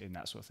is in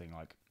that sort of thing,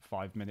 like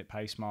 5-minute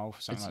pace mile,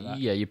 something like that.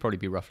 Yeah, you'd probably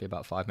be roughly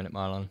about 5-minute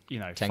mile on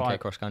 10K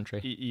cross country.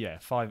 Yeah,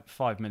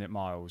 5-minute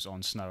miles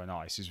on snow and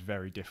ice is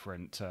very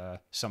different to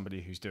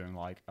somebody who's doing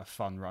like a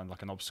fun run,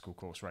 like an obstacle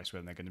course race,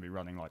 where they're going to be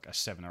running like a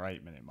 7 or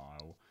 8-minute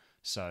mile.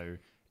 So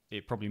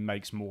it probably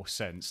makes more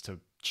sense to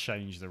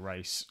change the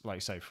race,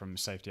 like say from a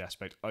safety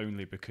aspect,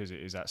 only because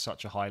it is at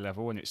such a high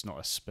level and it's not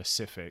a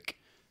specific.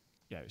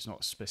 Yeah, it's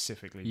not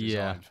specifically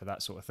designed for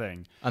that sort of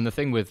thing. And the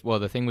thing with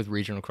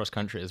regional cross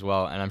country as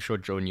well, and I'm sure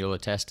Jordan you'll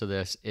attest to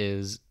this,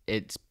 is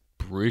it's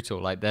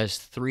brutal. Like there's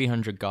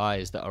 300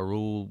 guys that are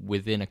all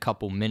within a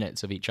couple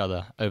minutes of each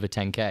other over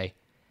 10K,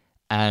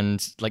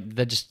 and like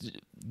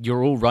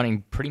you're all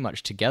running pretty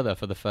much together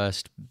for the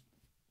first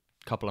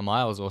couple of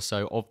miles or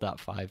so of that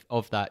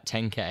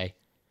 10K,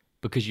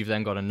 because you've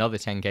then got another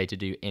 10K to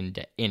do in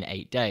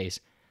 8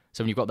 days.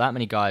 So when you've got that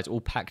many guys all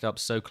packed up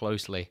so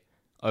closely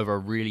over a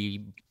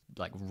really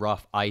like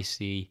rough,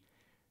 icy,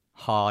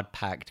 hard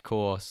packed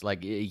course,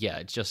 like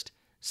it's just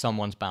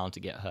someone's bound to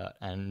get hurt,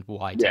 and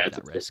why take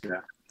that risk?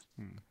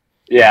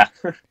 Yeah.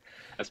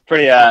 It's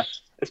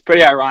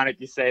pretty ironic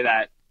you say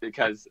that,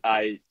 because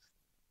I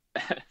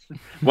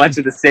went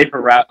to the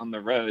safer route on the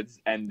roads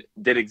and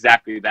did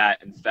exactly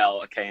that and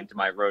fell into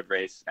my road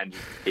race and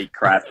just ate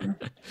crap.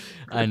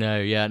 I know,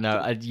 yeah,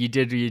 no,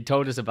 you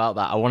told us about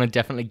that. I want to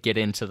definitely get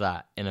into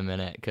that in a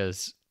minute,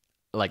 because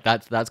like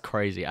that's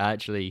crazy. I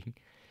actually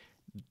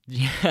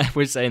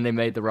we're saying they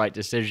made the right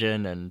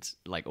decision and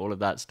like all of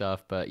that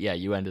stuff, but yeah,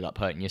 you ended up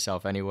hurting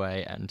yourself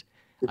anyway, and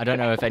I don't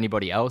know if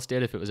anybody else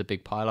did, if it was a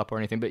big pile up or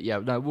anything, but yeah,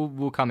 no,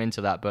 we'll come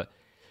into that. But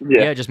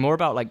yeah, just more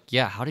about like,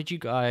 how did you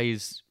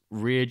guys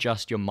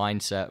readjust your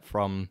mindset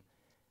from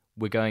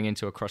we're going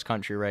into a cross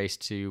country race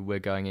to we're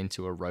going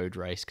into a road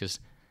race?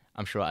 Because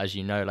I'm sure, as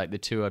you know, like the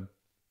two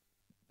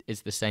it's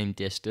the same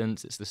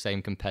distance, it's the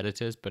same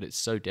competitors, but it's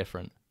so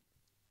different.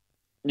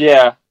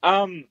 Yeah,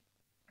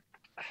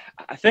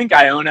 I think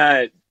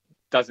Iona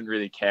doesn't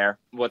really care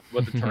what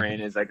the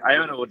terrain is. Like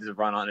Iona will just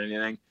run on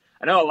anything.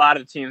 I know a lot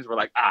of teams were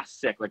like,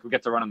 sick. Like we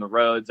get to run on the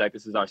roads. Like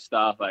this is our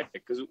stuff. Like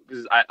because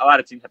a lot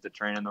of teams have to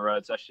train on the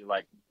road, especially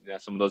like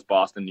some of those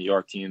Boston, New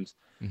York teams.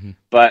 Mm-hmm.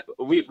 But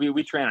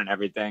we train on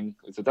everything,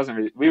 so it doesn't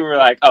really. We were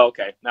like,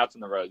 okay, now it's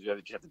on the roads. You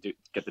just have to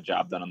get the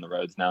job done on the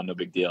roads now. No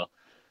big deal.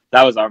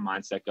 That was our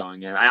mindset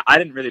going in. I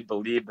didn't really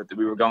believe that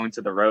we were going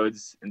to the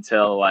roads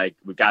until like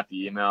we got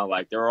the email.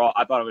 Like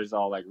I thought it was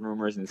all like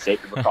rumors and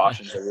safety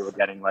precautions that we were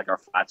getting like our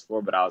flats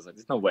for, but I was like,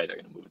 there's no way they're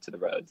gonna move it to the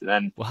roads. And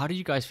then, well, how did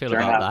you guys feel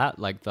about that?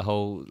 Like the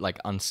whole like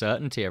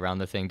uncertainty around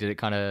the thing. Did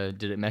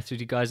it mess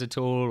with you guys at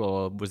all,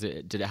 or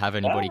did it have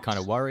anybody kind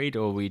of worried,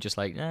 or were you just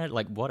like,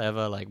 like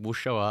whatever, like we'll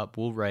show up,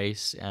 we'll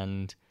race,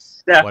 and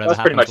whatever that's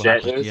pretty much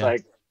it. It was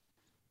like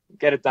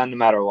get it done no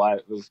matter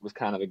what. Was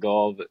kind of the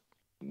goal, but.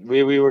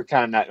 We were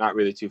kind of not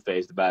really too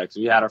phased about it, because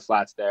we had our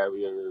flats there.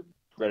 We were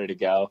ready to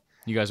go.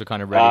 You guys were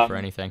kind of ready for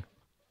anything.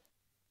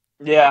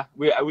 Yeah,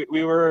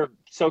 we were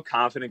so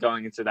confident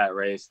going into that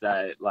race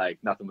that like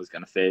nothing was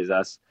going to phase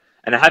us.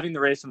 And having the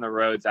race on the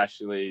roads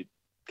actually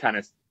kind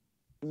of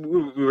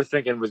we were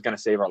thinking was going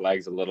to save our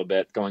legs a little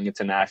bit going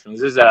into nationals.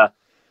 This is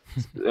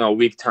a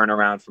week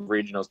turnaround from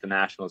regionals to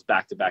nationals,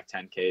 back-to-back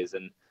 10Ks,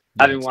 and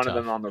having one of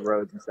them on the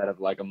roads instead of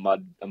like a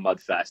mud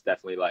fest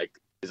definitely like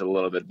is a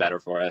little bit better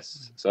for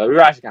us. So we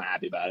were actually kind of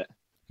happy about it.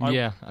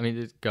 Yeah, I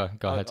mean, go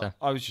ahead, Sam.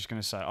 I was just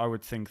going to say, I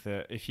would think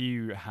that if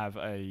you have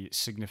a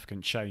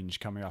significant change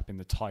coming up in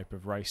the type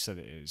of race that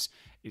it is,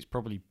 it's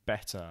probably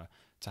better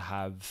to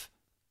have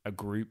a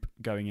group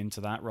going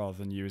into that rather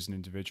than you as an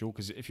individual.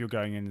 Because if you're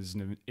going in as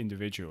an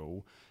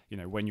individual,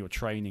 when you're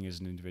training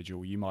as an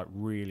individual, you might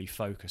really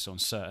focus on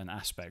certain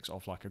aspects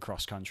of like a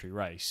cross-country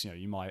race.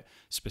 You might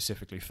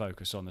specifically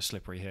focus on the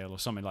slippery hill or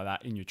something like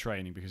that in your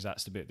training, because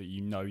that's the bit that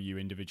you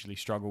individually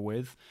struggle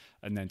with.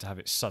 And then to have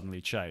it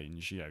suddenly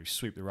change,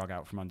 sweep the rug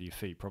out from under your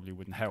feet probably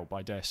wouldn't help.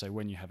 I dare say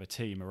when you have a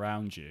team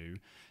around you,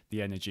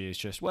 the energy is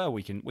just, well,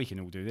 we can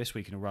all do this,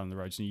 we can all run the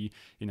roads, and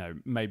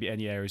maybe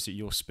any areas that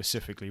you're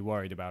specifically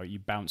worried about, you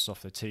bounce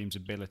off the team's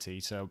ability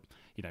to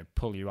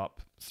pull you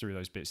up through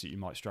those bits that you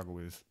might struggle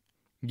with.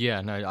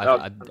 Yeah, no,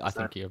 I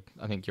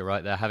think you're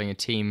right there. Having a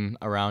team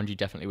around you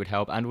definitely would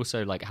help, and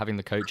also like having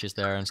the coaches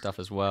there and stuff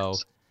as well.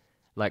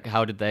 Like,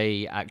 how did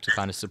they act to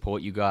kind of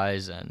support you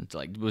guys? And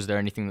like, was there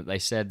anything that they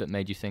said that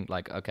made you think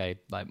like, okay,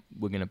 like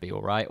we're gonna be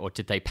all right, or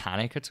did they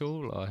panic at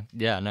all? Or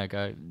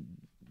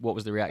what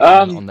was the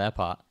reaction on their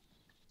part?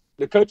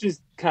 The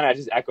coaches kind of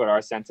just echoed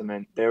our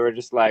sentiment. They were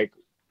just like,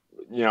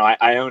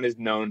 Iona is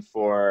known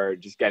for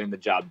just getting the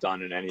job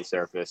done in any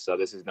surface, so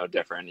this is no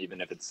different, even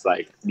if it's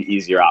like the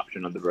easier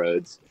option of the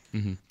roads.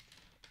 Mm-hmm.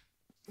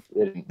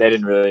 They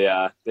didn't really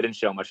they didn't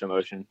show much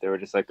emotion. They were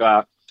just like,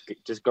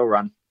 just go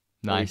run.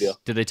 Nice.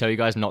 Did they tell you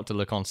guys not to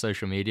look on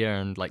social media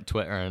and like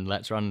Twitter and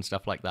Let's Run and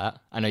stuff like that?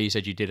 I know you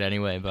said you did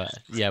anyway, but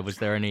yeah, was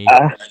there any?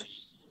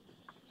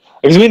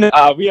 Because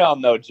we all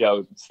know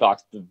Joe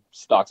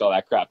stalks all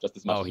that crap just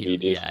as much as we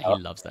do. Yeah,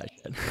 he loves that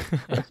shit.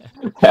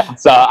 Yeah,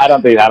 so I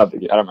don't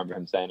remember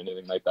him saying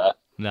anything like that.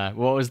 No.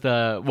 What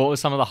was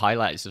some of the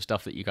highlights of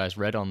stuff that you guys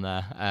read on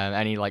there?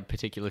 Any like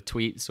particular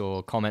tweets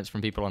or comments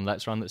from people on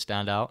Let's Run that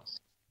stand out?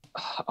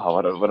 Oh,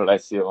 what did I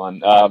see on?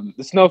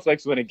 The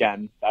Snowflakes win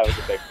again. That was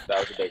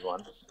a big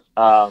one.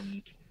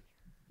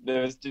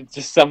 There was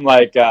just some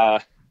like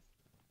what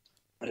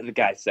did the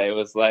guy say? It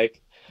was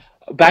like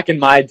back in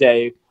my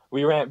day.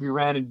 We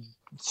ran in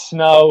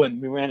snow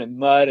and we ran in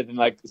mud, and then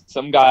like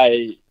some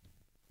guy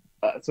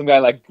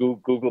like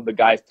Googled the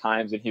guy's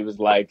times, and he was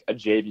like a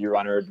JV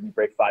runner, didn't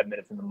break 5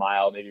 minutes in the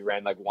mile, maybe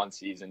ran like one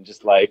season,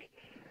 just like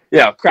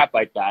crap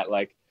like that.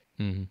 Like,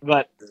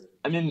 But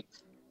I mean,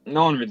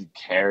 no one really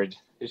cared.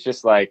 It's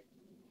just like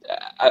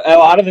a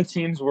lot of the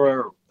teams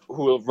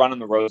who run on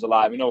the roads a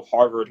lot. We know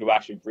Harvard, who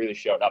actually really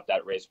showed up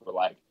that race, were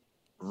like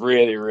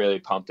really, really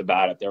pumped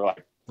about it. They were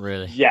like,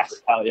 really?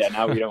 Yes, hell yeah.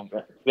 Now they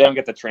don't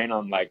get to train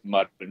on like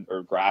mud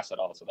or grass at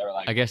all. So they're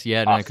like, I guess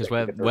no, because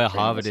where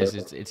Harvard is,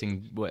 it's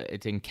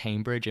in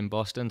Cambridge in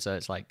Boston, so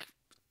it's like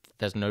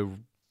there's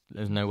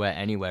nowhere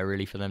anywhere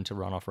really for them to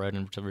run off road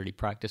and to really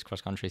practice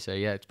cross country. So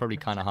yeah, it's probably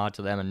kind of hard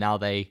to them. And now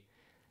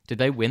did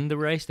they win the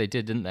race? They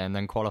did, didn't they? And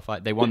then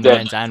qualified. They won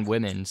men's and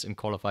women's and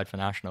qualified for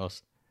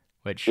nationals,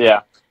 which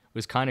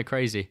was kind of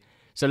crazy.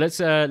 So let's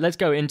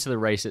go into the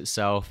race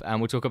itself,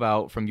 and we'll talk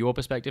about from your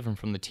perspective and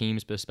from the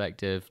team's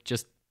perspective.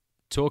 Just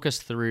talk us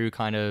through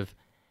kind of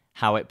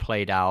how it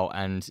played out,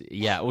 and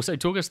also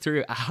talk us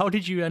through how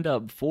did you end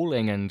up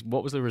falling, and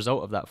what was the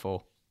result of that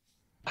fall?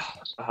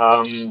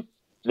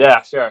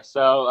 Yeah, sure.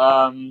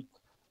 So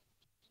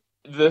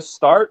the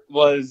start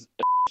was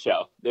a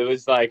show. It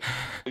was like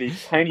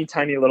these tiny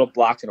little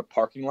blocks in a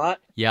parking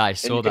lot. Yeah, I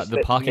saw that. The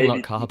parking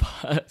lot car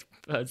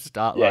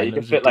start line. Yeah, you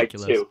could fit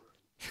ridiculous. Like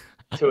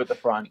two at the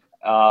front.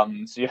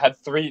 So you had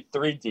three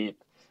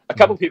deep. A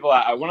couple people,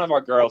 one of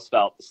our girls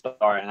fell at the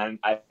start, and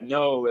I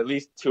know at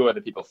least two other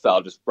people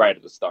fell just right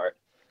at the start.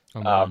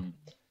 But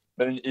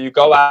then you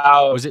go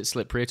out. Was it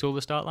slippery at all,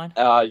 the start line?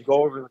 You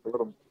go over like a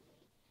little.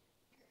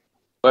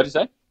 What did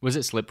you say? Was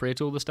it slippery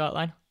at all, the start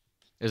line?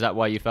 Is that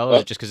why you fell, or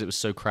was it just because it was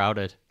so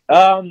crowded?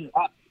 No,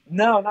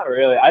 not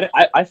really.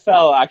 I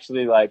fell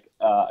actually like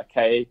a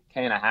K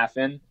and a half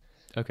in.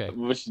 Okay.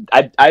 Which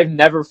I've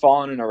never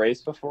fallen in a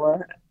race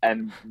before,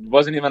 and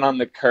wasn't even on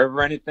the curve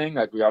or anything.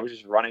 Like I was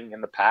just running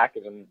in the pack,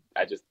 and then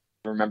I just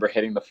remember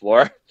hitting the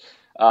floor.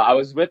 I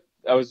was with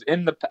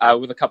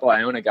a couple of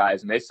Iona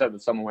guys, and they said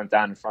that someone went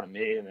down in front of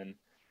me, and then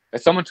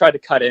if someone tried to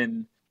cut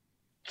in,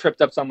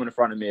 tripped up someone in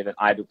front of me, then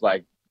I just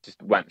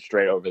went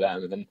straight over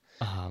them, and then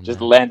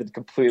landed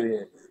completely.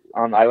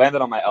 I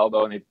landed on my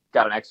elbow, and they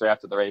got an X-ray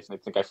after the race, and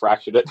they think I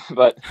fractured it.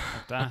 But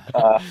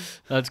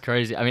that's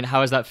crazy. I mean,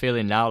 how is that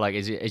feeling now? Like,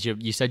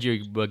 you said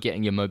you were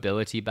getting your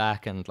mobility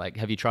back, and like,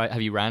 have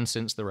you ran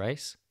since the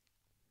race?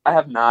 I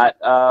have not.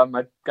 I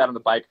got on the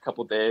bike a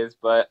couple days,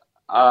 but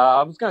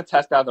I was gonna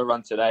test out the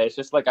run today. It's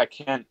just like I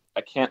can't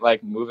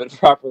like move it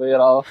properly at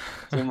all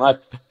too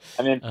much.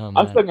 I mean,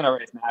 I'm still gonna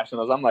race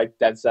nationals. I'm like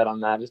dead set on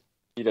that. Just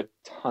eat a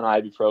ton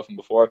of ibuprofen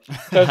before.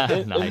 Because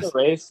in the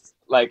race,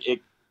 like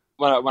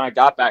when I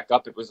got back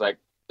up, it was like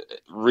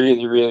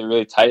really, really,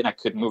 really tight, and I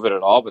couldn't move it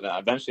at all. But then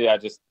eventually,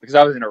 because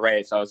I was in a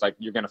race, I was like,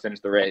 "You're gonna finish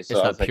the race."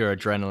 So it's that pure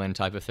adrenaline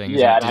type of thing.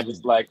 Yeah, and I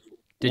just like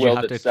did you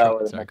have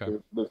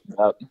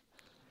to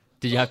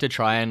Did you have to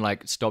try and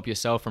like stop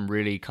yourself from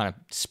really kind of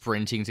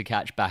sprinting to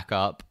catch back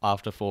up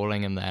after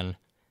falling, and then?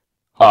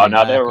 Oh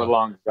no, they were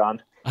long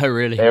gone. Oh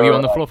really? Were you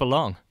on the floor for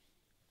long?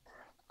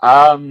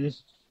 I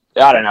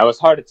don't know. It was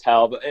hard to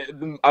tell, but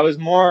I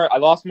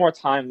lost more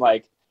time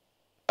like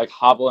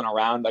hobbling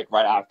around like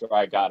right after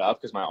I got up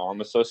because my arm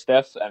was so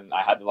stiff, and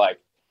I had to like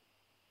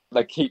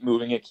keep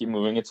moving it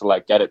to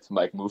like get it to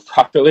like move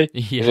properly.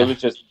 Yeah. It was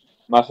just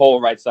my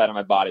whole right side of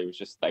my body was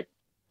just like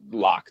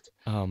locked.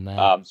 Oh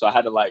man. So I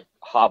had to like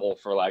hobble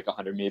for like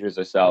 100 meters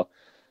or so.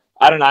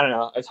 I don't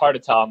know. It's hard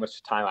to tell how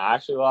much time I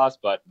actually lost,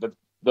 but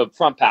the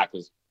front pack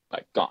was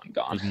like gone.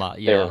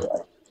 Yeah.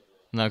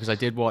 No, because I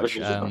did watch.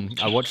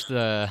 I watched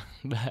I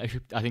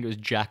think it was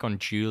Jack on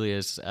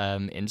Julia's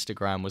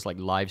Instagram was like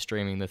live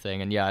streaming the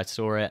thing, and yeah, I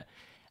saw it,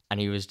 and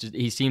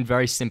he seemed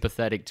very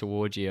sympathetic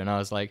towards you, and I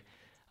was like,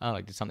 oh,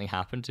 like did something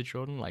happen to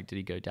Jordan? Like did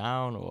he go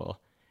down, or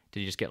did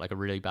he just get like a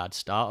really bad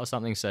start or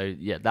something? So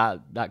yeah,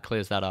 that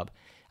clears that up.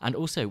 And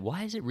also,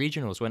 why is it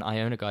regionals when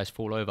Iona guys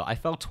fall over? I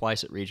fell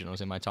twice at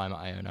regionals in my time at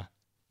Iona.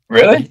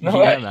 Really?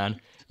 No yeah, way. Man.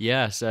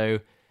 Yeah, so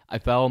I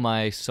fell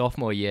my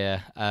sophomore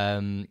year at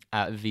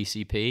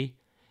VCP.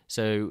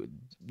 So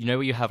you know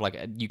where you have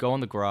like you go on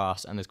the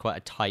grass and there's quite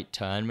a tight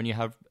turn when you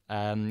have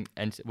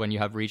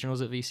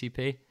regionals at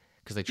VCP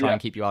because they try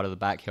and keep you out of the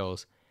back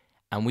hills.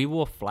 And we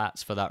wore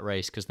flats for that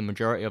race because the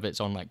majority of it's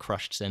on like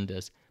crushed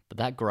cinders. But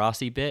that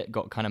grassy bit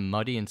got kind of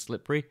muddy and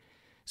slippery.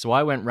 So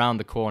I went round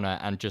the corner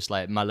and just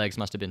like my legs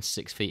must have been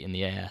 6 feet in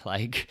the air.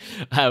 Like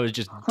I was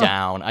just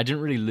down. I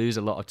didn't really lose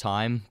a lot of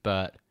time,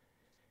 but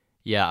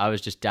yeah, I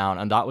was just down.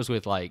 And that was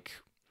with like,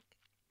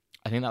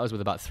 I think that was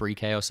with about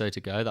 3K or so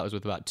to go. That was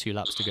with about 2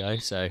 laps to go.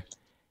 So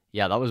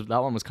yeah, that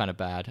one was kind of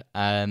bad.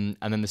 And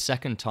then the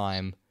second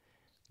time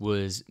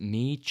was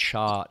me,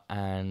 Chart,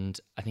 and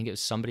I think it was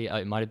somebody,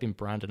 it might have been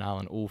Brandon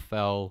Allen, all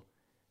fell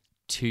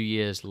 2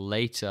 years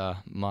later,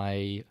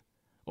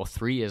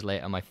 3 years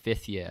later, my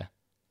 5th year.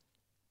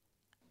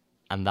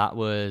 And that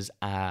was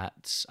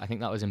at, I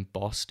think that was in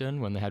Boston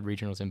when they had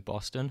regionals in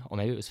Boston, or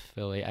maybe it was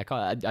Philly. I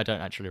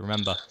don't actually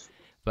remember.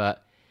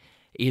 But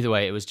either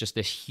way, it was just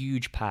this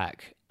huge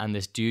pack, and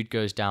this dude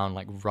goes down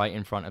like right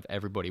in front of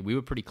everybody. We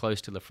were pretty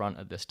close to the front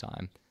at this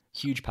time.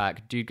 Huge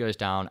pack, dude goes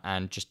down,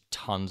 and just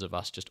tons of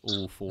us just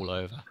all fall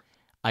over.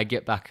 I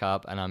get back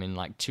up, and I'm in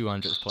like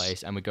 200th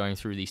place, and we're going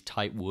through these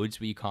tight woods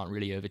where you can't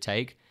really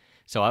overtake.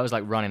 So I was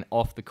like running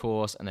off the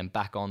course and then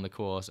back on the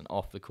course and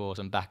off the course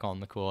and back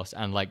on the course.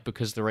 And like,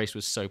 because the race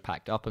was so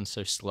packed up and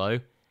so slow,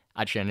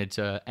 actually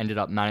ended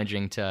up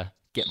managing to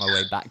get my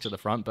way back to the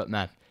front. But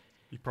man,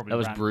 that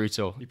was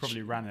brutal. You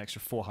probably ran an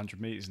extra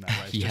 400 meters in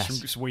that race, yes.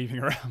 just weaving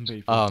around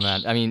people. Oh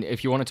man, I mean,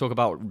 if you want to talk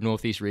about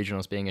Northeast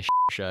Regionals being a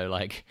show,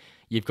 like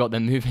you've got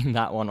them moving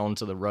that one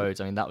onto the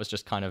roads. I mean, that was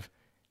just kind of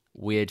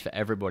weird for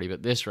everybody.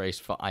 But this race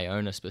for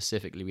Iona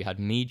specifically, we had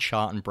me,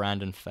 Chart, and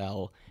Brandon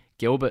fell.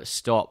 Gilbert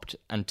stopped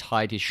and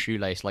tied his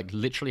shoelace, like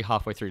literally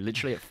halfway through,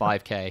 literally at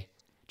 5K,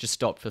 just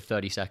stopped for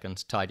 30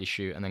 seconds, tied his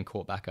shoe, and then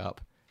caught back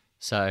up.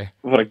 So,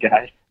 what a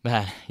guy.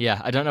 Man,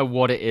 yeah, I don't know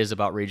what it is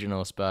about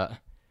regionals, but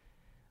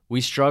we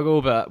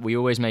struggle, but we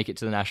always make it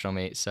to the national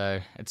meet,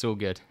 so it's all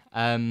good.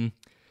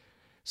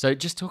 So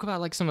just talk about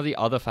like some of the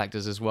other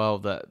factors as well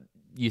that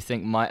you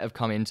think might have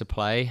come into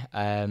play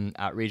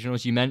at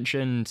regionals. You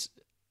mentioned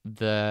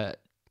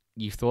that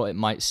you thought it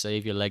might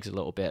save your legs a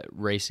little bit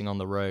racing on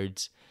the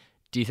roads.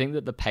 Do you think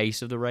that the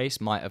pace of the race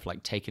might have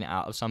like taken it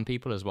out of some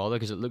people as well, though?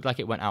 Because it looked like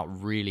it went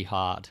out really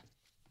hard.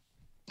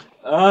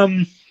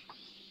 I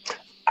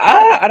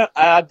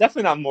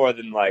definitely not more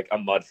than like a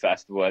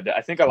Mudfest would.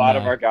 I think a lot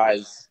of our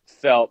guys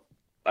felt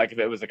like if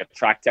it was like a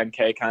track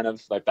 10K kind of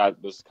like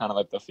that was kind of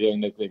like the feeling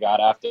that they got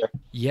after.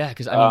 Yeah,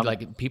 because I mean,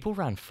 like people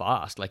ran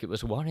fast. Like it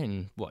was one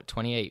in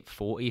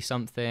 28:40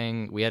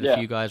 something. We had a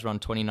few guys run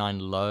 29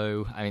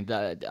 low. I mean,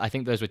 I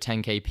think those were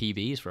 10K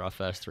PBs for our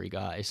first 3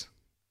 guys.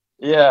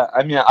 Yeah,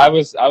 I mean, I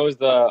was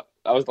the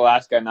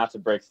last guy not to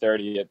break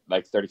 30 at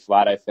like 30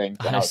 flat, I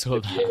think. I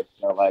saw that.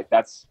 So like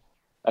that's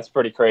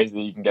pretty crazy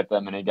that you can get that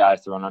many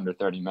guys to run under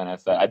 30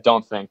 minutes. I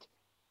don't think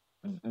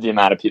the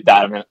amount of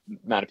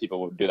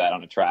people would do that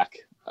on a track.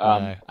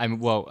 No. I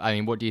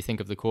mean, what do you think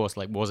of the course?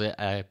 Like, was it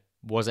an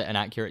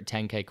accurate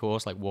 10K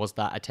course? Like, was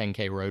that a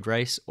 10K road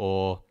race,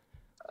 or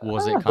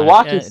was it kind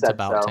of it's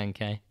about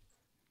 10K?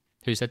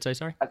 Who said so?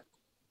 Sorry.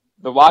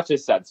 The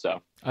watches said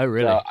so. Oh,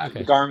 really? So, okay.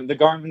 The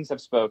Garmins have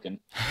spoken.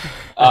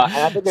 And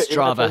I think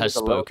Strava has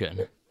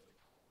spoken.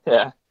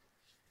 Yeah.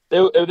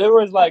 There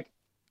was like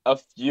a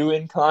few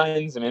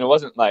inclines. I mean, it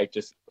wasn't like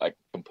just like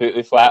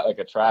completely flat like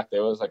a track.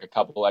 There was like a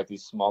couple like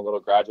these small little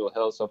gradual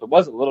hills. So if it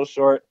was a little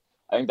short,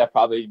 I think that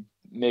probably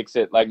makes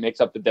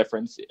up the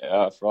difference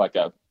for like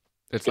a.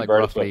 It's like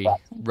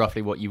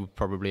roughly what you would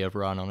probably have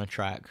run on a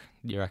track,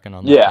 you reckon,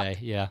 on that day?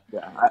 Yeah.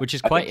 Which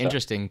is quite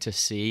interesting to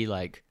see,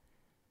 like,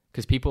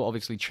 because people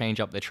obviously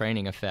change up their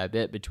training a fair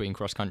bit between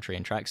cross country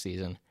and track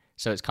season.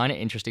 So it's kind of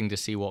interesting to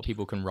see what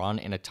people can run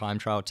in a time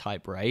trial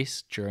type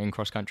race during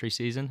cross country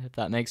season, if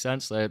that makes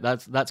sense. So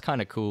that's kind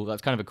of cool.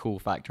 That's kind of a cool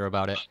factor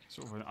about it.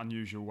 Sort of an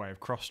unusual way of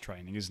cross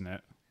training, isn't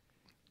it?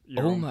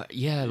 You're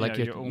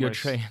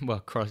training. Well,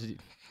 cross,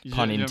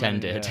 pun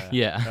intended.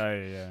 Yeah. Oh,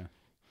 yeah.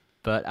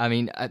 But I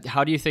mean,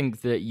 how do you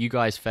think that you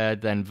guys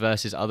fared then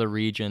versus other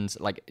regions?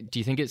 Like, do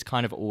you think it's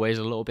kind of always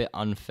a little bit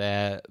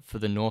unfair for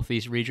the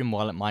Northeast region,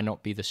 while it might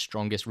not be the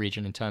strongest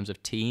region in terms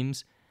of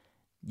teams?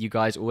 You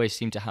guys always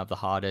seem to have the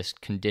hardest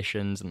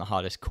conditions and the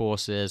hardest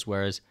courses,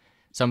 whereas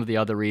some of the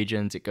other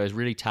regions, it goes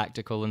really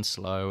tactical and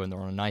slow, and they're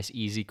on a nice,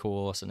 easy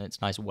course, and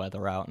it's nice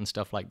weather out and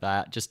stuff like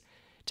that. Just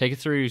take us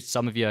through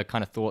some of your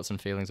kind of thoughts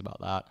and feelings about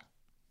that.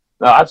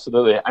 No,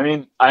 absolutely. I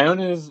mean,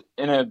 Iona is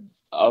in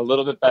a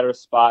little bit better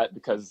spot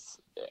because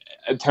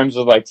in terms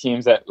of like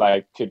teams that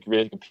like could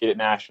really compete at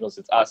nationals,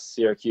 it's us,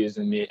 Syracuse,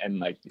 and me, and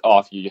like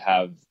off you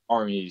have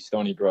Army,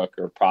 Stony Brook,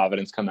 or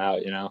Providence come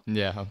out, you know.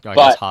 Yeah, I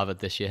guess Harvard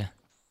this year.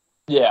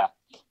 Yeah,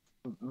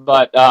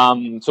 but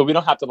so we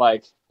don't have to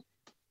like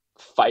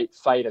fight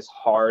as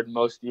hard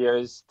most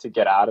years to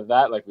get out of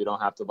that. Like we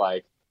don't have to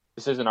like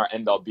this isn't our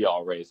end all be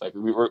all race. Like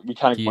we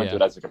kind of went to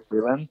it as like a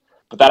prelim.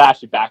 But that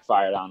actually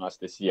backfired on us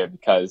this year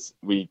because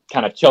we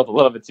kind of chilled a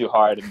little bit too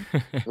hard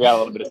and we got a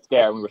little bit of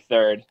scare. We were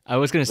third. I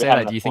was going to say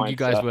that. Do you think you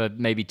guys were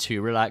maybe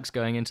too relaxed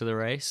going into the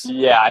race?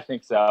 Yeah, I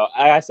think so.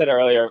 I said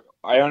earlier,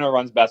 Iona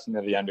runs best when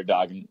they're the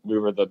underdog, and we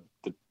were the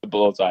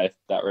bullseye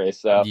that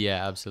race. So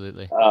yeah,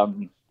 absolutely.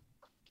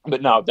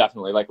 But no,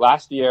 definitely. Like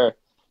last year,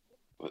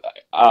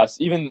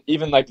 even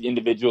like the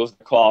individuals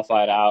that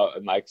qualified out,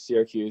 and like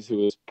Syracuse, who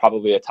was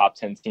probably a top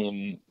 10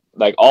 team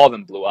like all of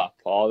them blew up.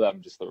 All of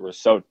them just were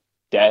so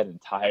dead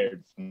and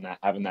tired from that,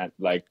 having that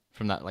like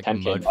from that like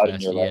 10K mud in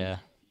fest. your Yeah. leg.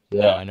 No,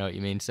 Yeah. I know what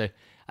you mean. So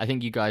I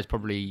think you guys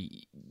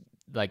probably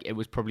like it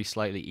was probably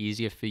slightly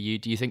easier for you.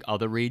 Do you think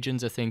other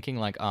regions are thinking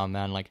like, oh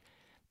man, like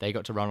they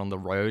got to run on the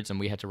roads and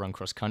we had to run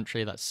cross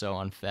country? That's so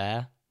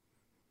unfair.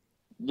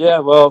 Yeah,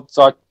 well, it's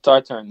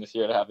our turn this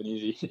year to have an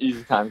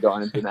easy time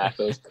going into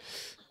nationals.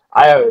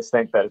 I always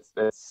think that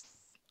it's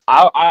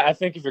I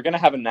think if you're gonna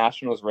have a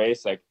nationals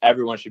race, like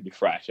everyone should be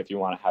fresh if you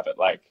want to have it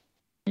like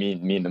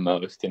mean the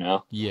most, you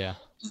know? Yeah.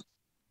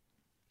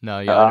 No,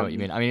 yeah, I know what you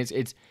mean. I mean,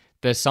 it's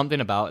there's something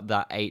about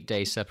that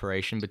 8-day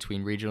separation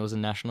between regionals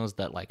and nationals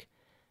that like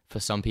for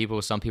some people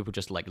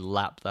just like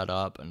lap that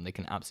up and they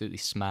can absolutely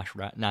smash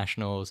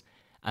nationals.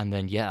 And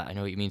then yeah, I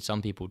know what you mean.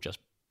 Some people just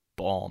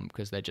bomb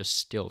because they're just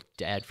still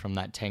dead from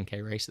that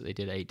 10K race that they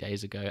did 8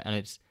 days ago, and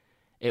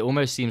it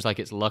almost seems like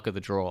it's luck of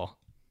the draw.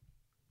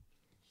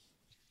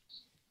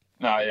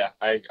 No, yeah,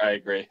 I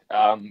agree.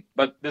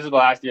 But this is the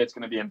last year it's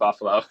going to be in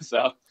Buffalo,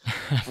 so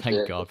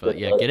thank God for that.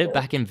 Yeah, get it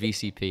back in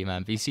VCP,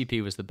 man.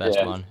 VCP was the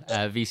best one.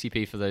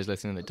 VCP, for those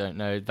listening that don't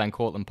know, Van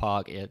Cortlandt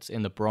Park. It's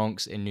in the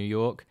Bronx in New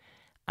York,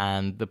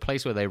 and the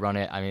place where they run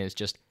it, I mean,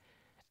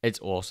 it's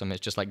awesome. It's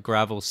just like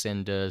gravel,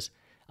 cinders,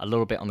 a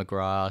little bit on the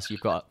grass.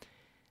 You've got,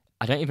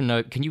 I don't even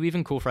know, can you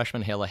even call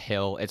Freshman Hill a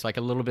hill? It's like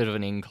a little bit of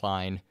an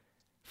incline,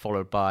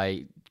 followed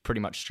by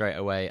pretty much straight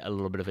away a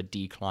little bit of a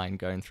decline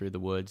going through the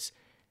woods.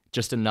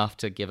 Just enough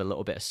to give a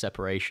little bit of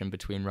separation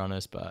between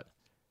runners, but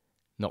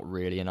not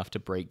really enough to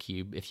break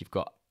you if you've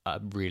got a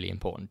really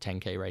important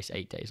 10K race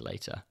 8 days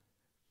later.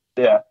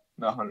 Yeah,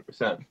 no,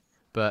 100%.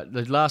 But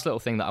the last little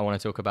thing that I want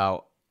to talk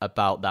about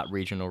that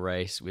regional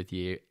race with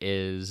you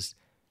is,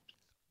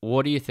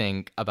 what do you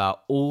think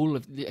about all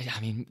of the, I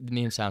mean,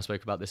 me and Sam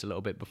spoke about this a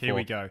little bit before. Here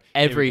we go.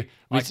 I can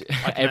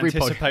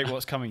anticipate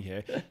what's coming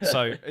here.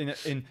 So,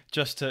 in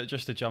just to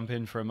jump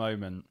in for a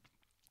moment.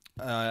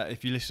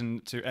 If you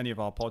listen to any of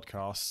our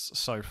podcasts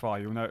so far,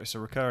 you'll notice a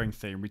recurring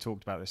theme. We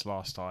talked about this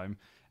last time,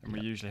 and we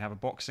usually have a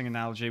boxing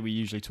analogy. We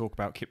usually talk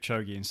about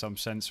Kipchoge in some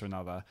sense or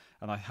another,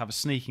 and I have a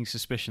sneaking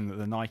suspicion that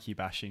the Nike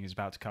bashing is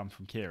about to come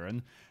from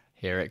Kieran.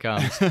 Here it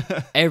comes.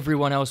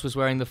 Everyone else was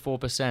wearing the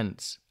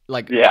 4%.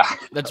 Like, yeah,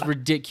 that's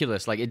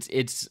ridiculous. Like,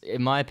 it's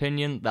in my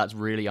opinion, that's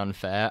really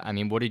unfair. I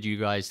mean, what did you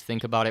guys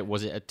think about it?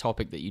 Was it a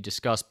topic that you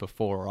discussed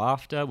before or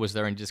after? Was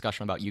there any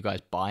discussion about you guys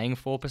buying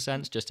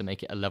 4% just to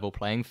make it a level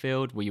playing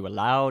field? Were you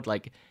allowed?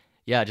 Like,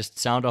 yeah, just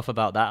sound off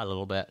about that a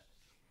little bit.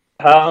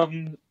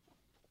 So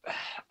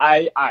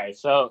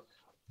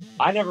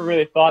I never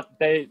really thought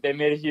they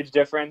made a huge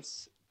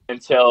difference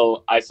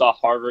until I saw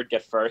Harvard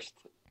get first.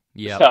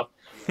 Yeah. So,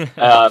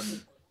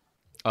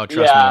 oh, trust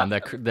me,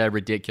 man, they're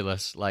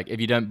ridiculous. Like, if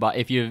you don't buy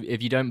into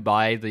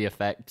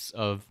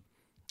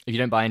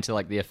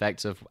like the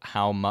effects of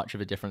how much of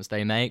a difference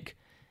they make,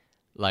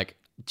 like,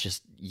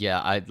 just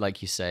I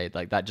like you say,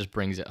 like that just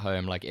brings it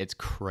home. Like, it's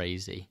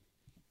crazy.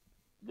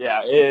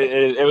 Yeah,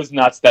 it was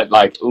nuts that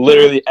like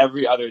literally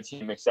every other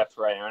team except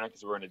for Iona,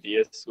 because we're in a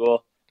Adidas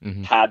school,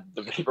 had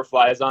the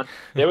Vaporflies on.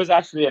 There was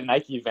actually a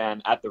Nike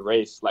van at the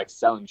race, like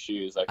selling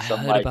shoes. Like, I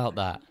heard about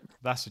that.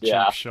 That's a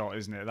cheap shot,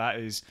 isn't it? That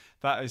is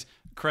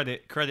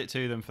credit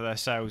to them for their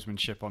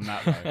salesmanship on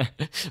that,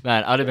 though.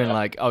 Man, I'd have been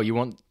like, oh, you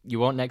want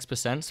next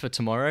percents for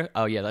tomorrow?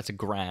 Oh yeah, that's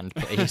 $1,000,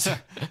 please.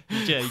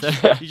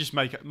 Yeah, you just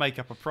make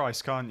up a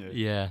price, can't you?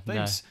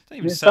 Yeah.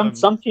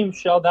 Some teams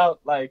shelled out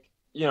like,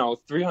 you know,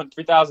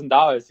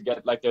 $3,000 to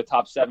get like their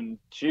top 7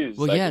 shoes.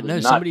 Well, like, yeah,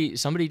 no,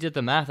 somebody did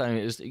the math. I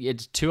mean,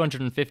 it's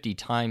 250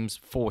 times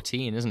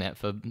 14, isn't it,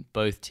 for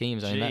both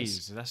teams? I mean,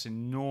 that's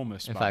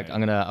enormous. In fact,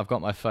 I've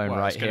got my phone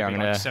right here. I'm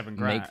gonna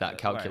make that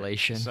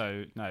calculation.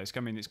 So no, it's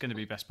going to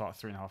be best part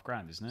of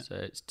 $3,500, isn't it? So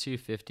it's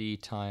 250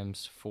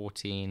 times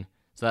 14.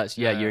 So that's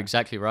you're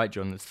exactly right,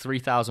 John. That's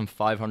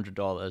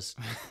 $3,500.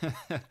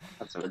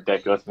 That's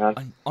ridiculous,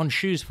 man. On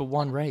shoes for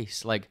one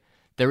race, like.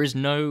 There is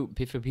no,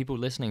 for people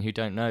listening who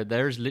don't know,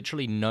 there is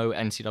literally no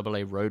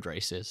NCAA road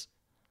races.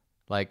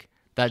 Like,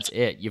 that's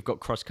it. You've got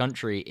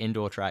cross-country,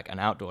 indoor track, and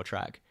outdoor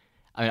track.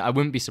 I mean, I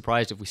wouldn't be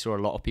surprised if we saw a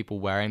lot of people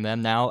wearing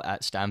them now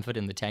at Stanford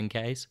in the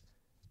 10Ks,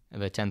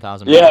 and the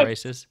 10,000 meter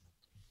races.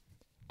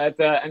 At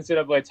the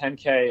NCAA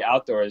 10K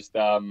outdoors,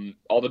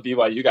 all the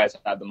BYU guys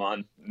had them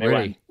on. They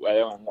really?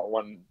 went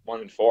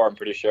 1-4, I'm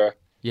pretty sure.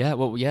 Yeah,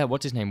 well, yeah,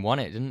 what's his name won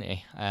it, didn't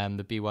he?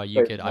 The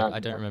BYU kid. I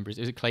don't remember. Is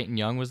it Clayton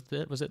Young? Was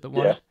it that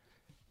won it?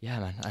 Yeah,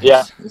 man. He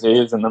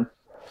is in them.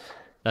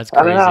 That's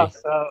crazy. I don't know.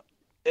 So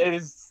it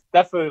is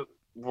definitely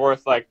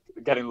worth like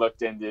getting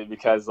looked into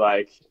because,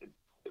 like,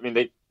 I mean,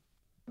 they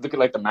look at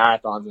like the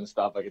marathons and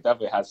stuff. Like, it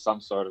definitely has some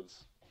sort of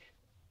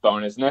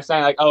bonus. And they're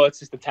saying like, oh, it's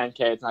just a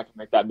 10K. It's not gonna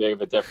make that big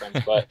of a difference.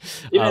 But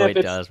even if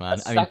it does, man.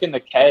 Second to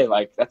K,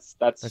 like that's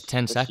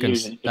 10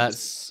 seconds.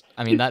 That's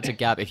a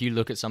gap. If you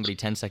look at somebody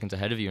 10 seconds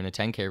ahead of you in a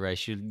 10K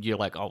race, you're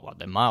like, oh, well,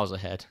 they're miles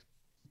ahead.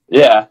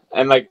 Yeah,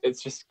 and like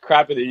it's just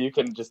crappy that you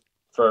can just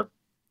for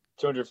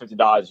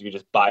 $250 you could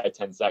just buy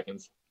 10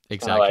 seconds.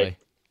 Exactly.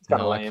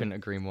 No, I couldn't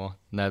agree more.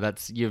 No,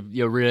 that's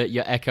you're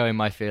echoing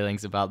my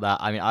feelings about that.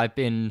 I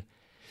mean,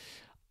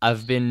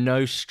 I've been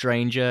no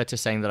stranger to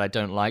saying that I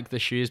don't like the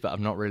shoes, but I've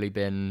not really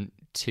been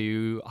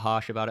too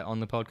harsh about it on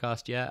the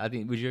podcast yet. I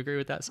think, would you agree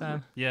with that,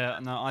 Sam? Yeah,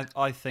 no,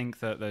 I think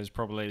that there's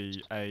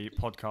probably a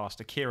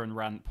Kieran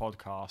Rant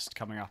podcast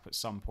coming up at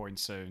some point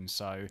soon.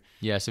 So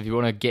yeah, so if you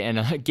want to get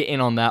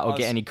in on that or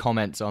get any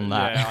comments on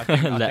that, yeah,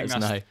 I let think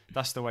us know.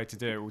 That's the way to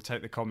do it. We'll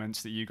take the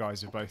comments that you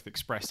guys have both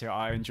expressed here.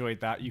 I enjoyed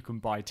that. You can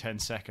buy 10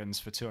 seconds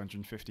for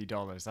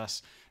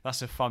 $250.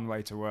 That's a fun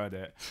way to word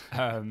it.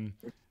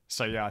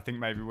 So yeah, I think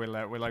maybe we'll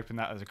open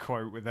that as a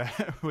quote with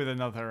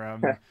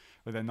another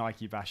with a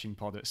Nike bashing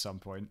pod at some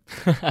point.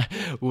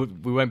 we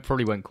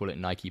probably won't call it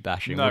Nike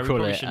bashing. No, we'll call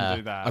probably it shouldn't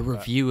do that, a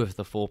review of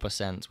the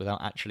 4%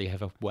 without actually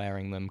ever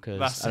wearing them,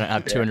 because I don't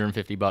have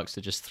 $250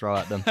 to just throw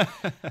at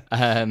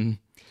them.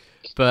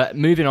 But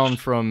moving on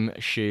from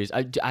shoes,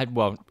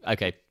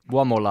 okay.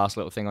 One more last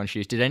little thing on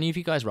shoes. Did any of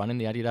you guys run in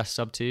the Adidas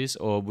Sub 2s,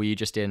 or were you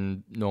just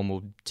in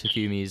normal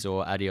Takumis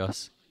or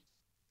Adios?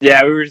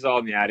 Yeah, we were just all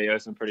in the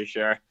Adios, I'm pretty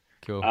sure.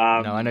 Cool. No,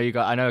 I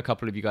know a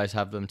couple of you guys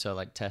have them to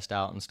like test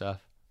out and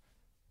stuff.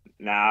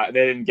 Nah,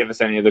 they didn't give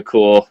us any of the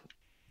cool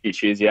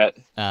shoes yet.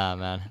 Ah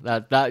man,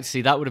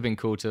 that would have been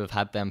cool to have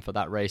had them for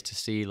that race, to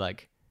see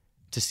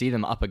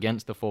them up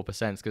against the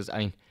 4%. Because I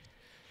mean,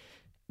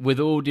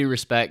 with all due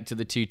respect to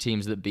the two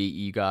teams that beat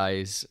you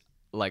guys,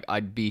 like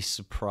I'd be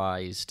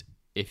surprised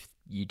if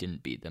you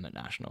didn't beat them at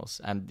nationals.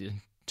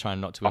 And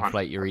trying not to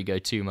inflate your ego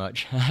too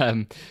much.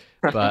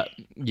 But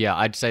yeah,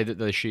 I'd say that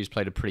the shoes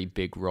played a pretty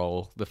big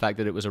role. The fact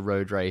that it was a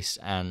road race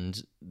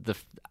and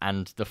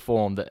the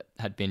form that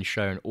had been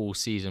shown all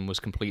season was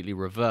completely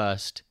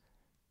reversed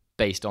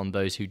based on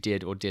those who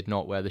did or did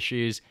not wear the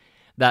shoes.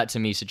 That to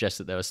me suggests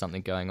that there was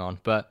something going on.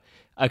 But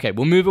okay,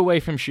 we'll move away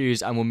from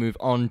shoes and we'll move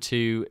on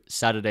to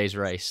Saturday's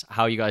race.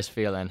 How are you guys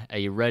feeling? Are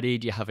you ready?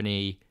 Do you have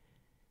any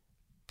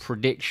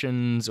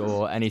predictions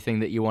or anything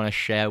that you want to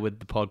share with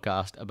the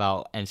podcast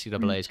about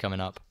NCAA's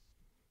coming up?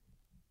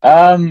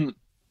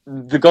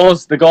 The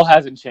goal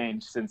hasn't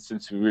changed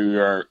since we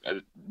were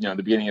the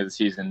beginning of the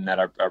season at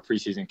our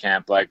preseason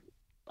camp. Like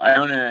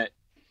Iona,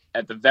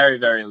 at the very,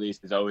 very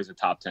least, is always a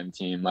top 10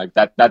 team. Like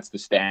that's the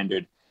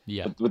standard.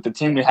 Yeah. But with the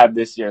team we have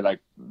this year, like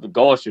the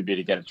goal should be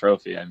to get a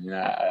trophy. I mean,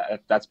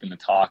 that's been the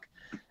talk,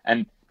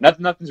 and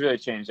nothing's really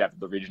changed after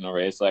the regional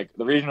race. Like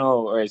the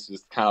regional race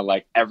was kind of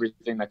like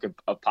everything that could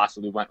have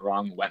possibly went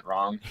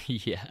wrong.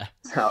 Yeah.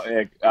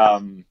 So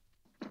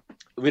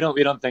we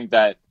don't think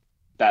that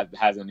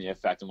has any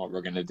effect on what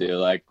we're gonna do.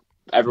 Like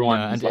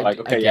everyone's like,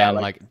 okay, again, yeah,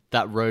 like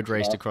that road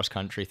race to cross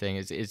country thing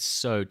is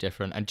so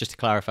different. And just to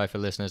clarify for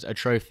listeners, a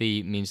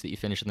trophy means that you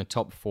finish in the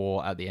top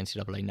 4 at the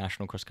NCAA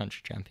National Cross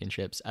Country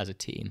Championships as a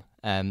team.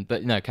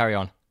 But no, carry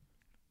on.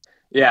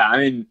 Yeah, I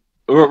mean,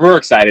 we're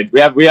excited. We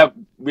have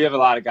a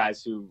lot of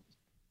guys who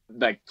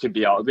like could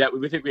be all.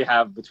 We think we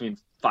have between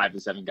 5 to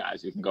 7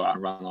 guys who can go out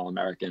and run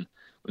All-American,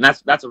 and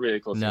that's a really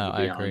cool thing. No, to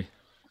be I agree. On.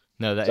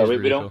 No, that so is we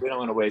really don't cool.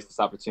 want to waste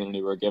this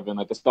opportunity we're given.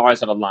 Like the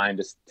stars have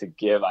aligned to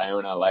give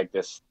Iona like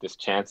this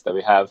chance that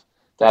we have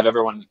to have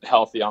everyone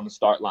healthy on the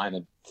start line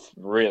and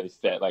really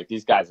fit. Like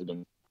these guys have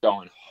been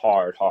going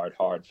hard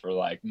for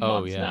like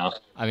months now.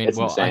 I mean,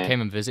 insane. I came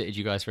and visited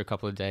you guys for a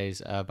couple of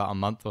days about a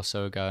month or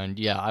so ago, and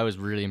yeah, I was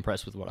really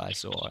impressed with what I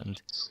saw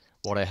and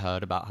what I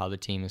heard about how the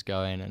team is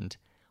going and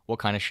what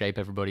kind of shape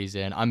everybody's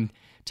in.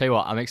 Tell you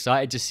what, I'm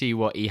excited to see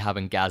what Ehab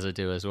and Gaza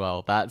do as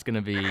well. That's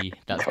gonna be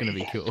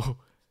cool.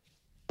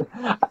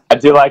 I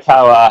do like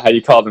how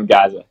you call them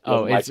Gaza.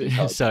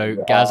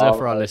 Gaza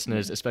for our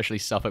listeners, especially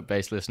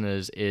Suffolk-based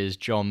listeners, is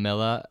John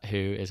Miller, who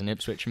is an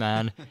Ipswich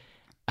man.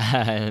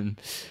 And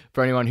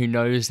for anyone who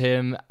knows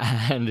him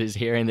and is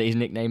hearing that his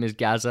nickname is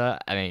Gaza,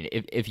 I mean,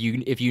 if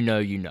you know,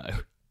 you know.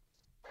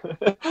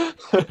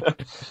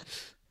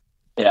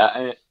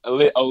 Yeah,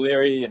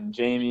 O'Leary and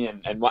Jamie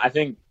and I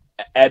think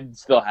Ed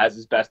still has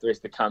his best race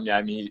to come. Yeah,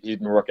 I mean he's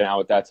been working out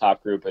with that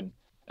top group, and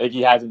I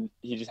think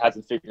he just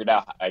hasn't figured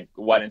out like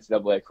what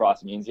NCAA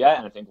cross means yet.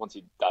 And I think once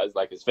he does,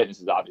 like his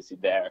fitness is obviously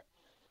there.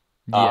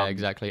 Yeah,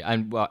 exactly.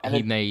 And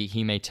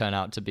he may turn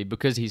out to be,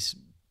 because he's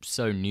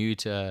so new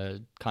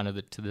to kind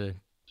of to the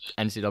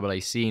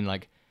NCAA scene,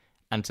 like,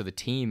 and to the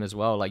team as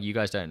well. Like you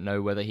guys don't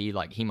know whether he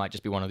might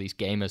just be one of these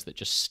gamers that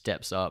just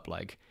steps up.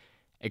 Like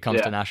it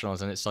comes to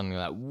nationals and it's suddenly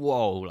like,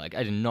 whoa, like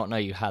I did not know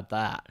you had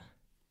that.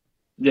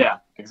 Yeah,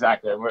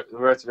 exactly.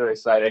 It's really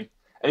exciting.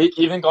 And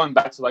even going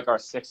back to like our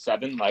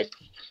 6-7, like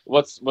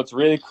what's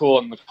really cool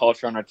in the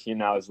culture on our team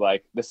now is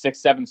like the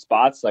 6-7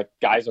 spots, like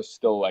guys are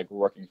still like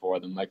working for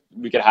them. Like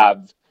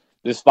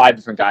there's 5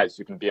 different guys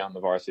who can be on the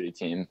varsity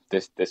team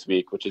this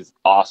week, which is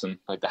awesome.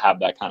 Like to have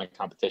that kind of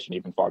competition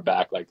even far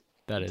back, like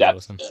that is depth.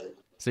 Awesome.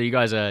 So you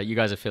guys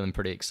are feeling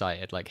pretty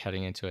excited, like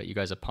heading into it. You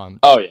guys are pumped.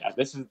 Oh yeah,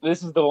 this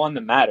is the one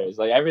that matters.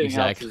 Like everything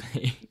else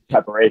is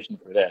preparation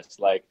for this.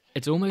 Like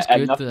it's almost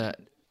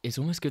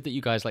good that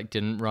you guys like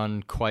didn't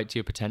run quite to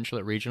your potential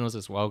at regionals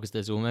as well, because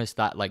there's almost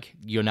that like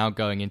you're now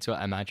going into it,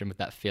 I imagine, with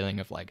that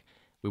feeling of like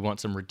we want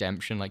some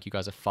redemption. Like you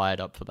guys are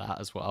fired up for that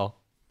as well.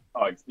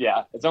 Oh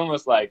yeah, it's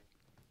almost like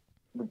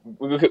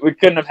we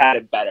couldn't have had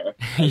it better.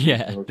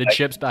 Yeah, the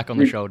chip's back on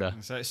the shoulder.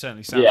 So it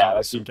certainly sounds like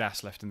there's some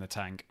gas left in the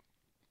tank.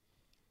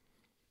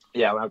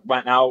 yeah,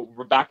 right now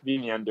we're back to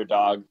being the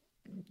underdog.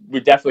 We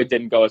definitely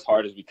didn't go as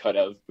hard as we could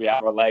have. We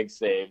have our legs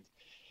saved,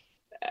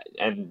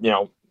 and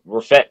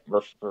we're fit.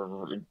 We're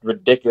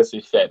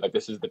ridiculously fit. Like,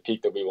 this is the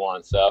peak that we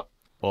want. So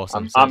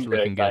awesome. I'm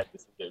really excited to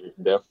see what we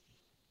can do.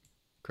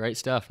 Great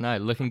stuff. No,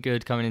 looking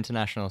good coming into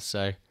nationals.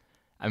 So,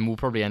 and we'll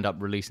probably end up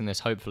releasing this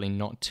hopefully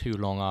not too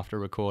long after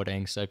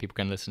recording, so people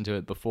can listen to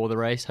it before the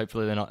race.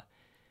 Hopefully they're not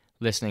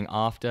listening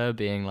after,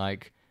 being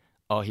like,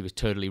 oh, he was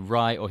totally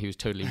right, or he was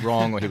totally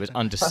wrong, or he was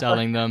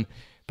underselling them.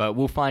 But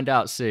we'll find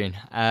out soon.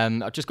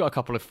 I've just got a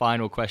couple of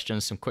final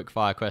questions, some quick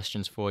fire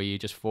questions for you,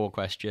 just 4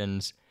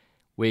 questions.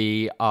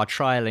 We are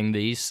trialing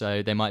these,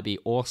 so they might be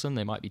awesome,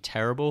 they might be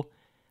terrible,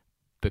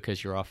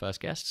 because you're our first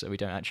guest, so we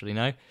don't actually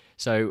know.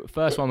 So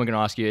first one we're going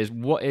to ask you is,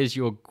 what is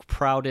your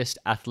proudest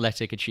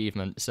athletic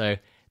achievement? So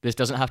this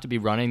doesn't have to be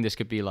running. This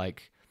could be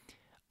like,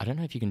 I don't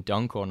know if you can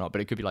dunk or not, but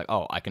it could be like,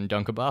 oh, I can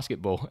dunk a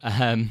basketball.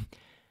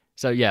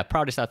 So yeah,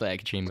 proudest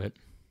athletic achievement.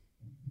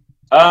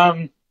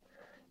 I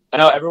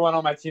know everyone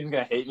on my team is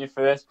going to hate me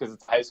for this because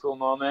it's a high school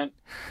moment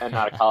and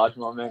not a college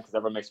moment, because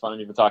everyone makes fun of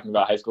me for talking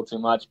about high school too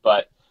much.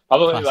 But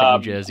probably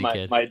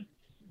my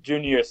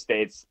junior year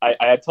states. I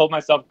had told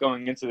myself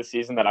going into the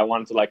season that I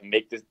wanted to like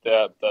make this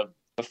the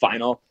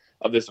final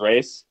of this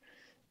race,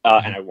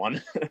 and I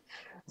won.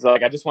 So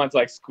like I just wanted to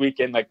like squeak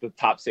in like the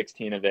top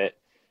 16 of it,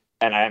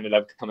 and I ended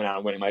up coming out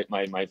and winning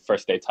my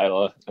first state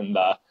title. And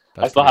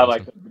I still have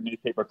like the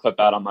newspaper clip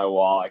out on my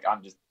wall. Like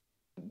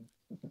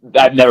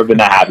I've never been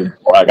that happy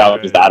before. Like I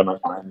was just out of my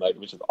mind, like,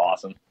 which is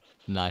awesome.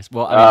 Nice.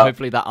 Well, I mean,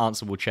 hopefully that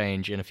answer will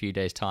change in a few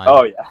days' time.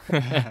 Oh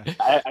yeah.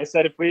 I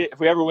said if we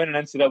ever win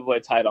an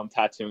NCAA title, I'm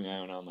tattooing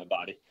Iona on my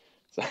body.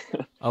 So.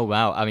 Oh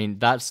wow. I mean,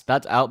 that's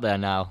out there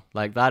now.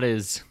 Like that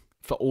is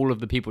for all of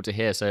the people to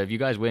hear. So if you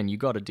guys win, you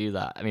got to do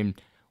that. I mean,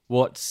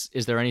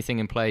 is there anything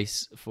in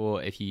place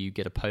for if you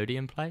get a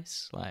podium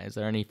place? Like, is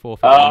there any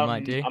forfeit you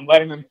might do? I'm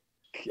letting them.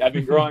 I've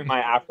been growing my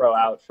afro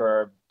out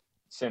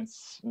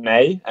since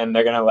May, and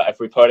they're gonna if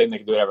we podium, they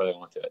can do whatever they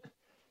want to it.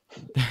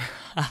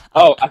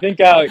 Oh, I think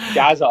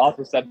Gaza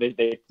also said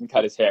they can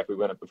cut his hair if we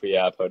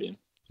podium.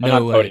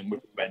 No way. Podium, we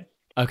win.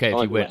 Okay,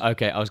 if you win.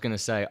 Okay, I was gonna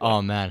say,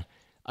 oh man.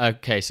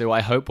 Okay, so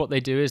I hope what they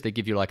do is they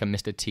give you like a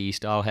Mr. T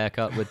style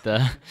haircut with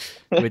the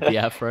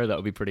afro. That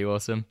would be pretty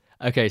awesome.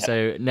 Okay,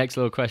 so next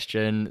little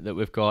question that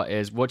we've got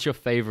is, what's your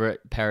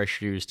favorite pair of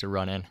shoes to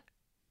run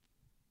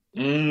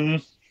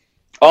in?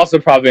 Also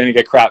probably going to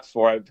get crap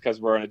for it because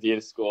we're an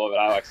Adidas school, but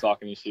I like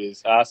Saucony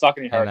shoes.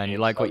 Saucony Hurricanes. Hey man, you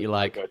like what you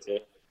like.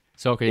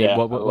 Saucony, yeah,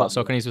 what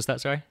Sauconys was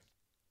that, sorry?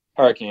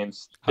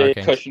 Hurricanes. Big,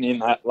 cushiony,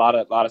 a lot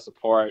of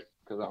support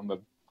because I'm a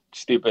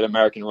stupid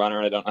American runner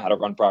and I don't know how to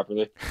run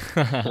properly.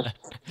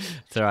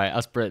 It's all right.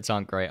 Us Brits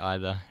aren't great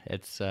either.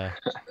 It's the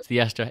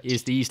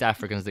East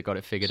Africans that got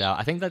it figured out.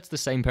 I think that's the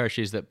same pair of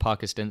shoes that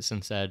Parker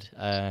Stinson said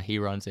he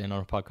runs in on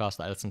a podcast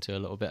that I listened to a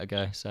little bit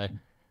ago. So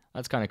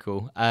that's kind of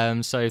cool.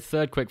 So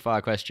third quick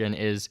fire question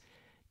is,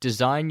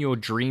 design your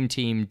dream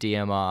team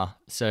DMR.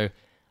 So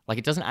like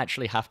it doesn't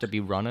actually have to be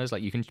runners.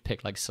 Like you can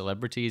pick like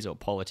celebrities or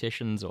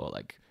politicians or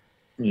like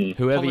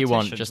whoever you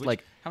want. Just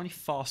like how many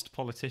fast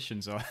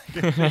politicians are?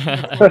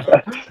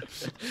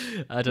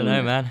 I don't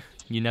know, man.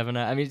 You never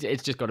know. I mean,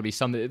 it's just got to be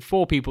something.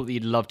 4 people that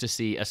you'd love to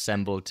see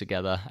assembled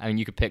together. I mean,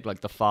 you could pick like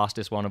the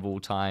fastest one of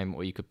all time,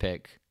 or you could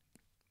pick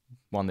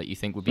one that you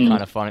think would be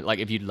kind of fun. Like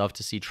if you'd love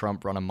to see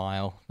Trump run a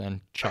mile,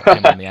 then chuck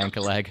him on the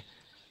anchor leg.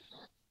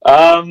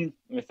 Let me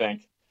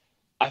think.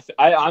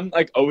 I'm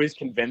like always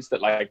convinced that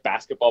like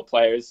basketball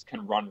players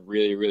can run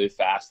really, really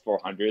fast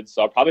 400.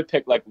 So I'll probably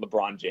pick like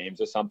LeBron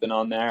James or something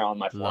on there on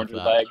my 400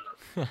 leg.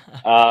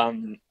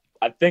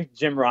 I think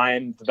Jim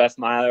Ryan, the best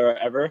miler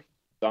ever.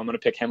 So I'm gonna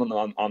pick him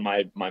on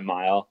my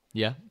mile.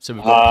 Yeah. So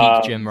we've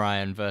got peak Jim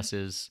Ryan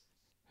versus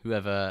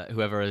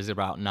whoever is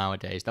about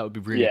nowadays. That would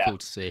be really cool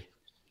to see.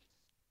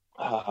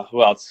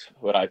 Who else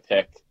would I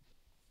pick?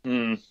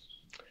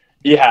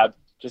 Ehab,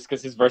 just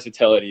because his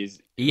versatility is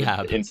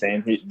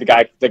insane. The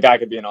guy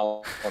could be an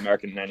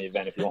All-American in any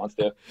event if he wants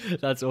to.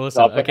 That's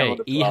awesome. Okay,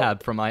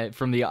 Ehab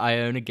from the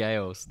Iona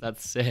Gales.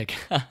 That's sick.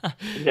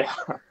 Yeah,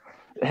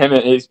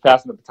 he's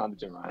passing the baton to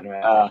Jim Ryan,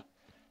 right?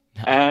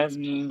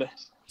 And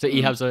so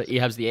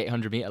Ehab's the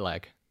 800 meter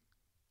leg.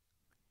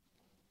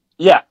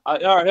 Yeah,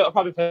 I'll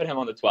probably put him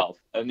on the 12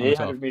 and the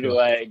 800 meter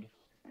leg.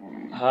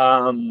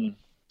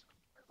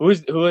 It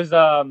was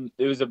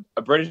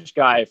a British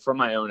guy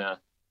from Iona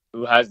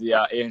who has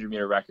the 800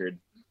 meter record,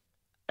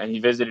 and he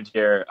visited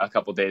here a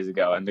couple days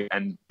ago,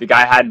 and the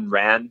guy hadn't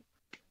ran.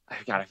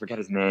 I forget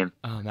his name.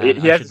 Oh man,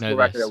 he has a school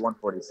record at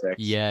 146.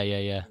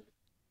 Yeah.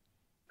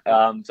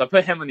 So I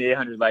put him on the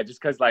 800 leg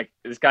just because like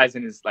this guy's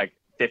in his like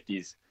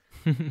 50s,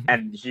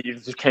 and he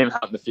just came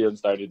out in the field and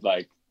started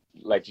like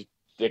just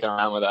dicking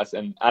around with us,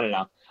 and I don't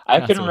know.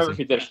 I couldn't remember if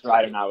he did a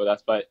stride or not with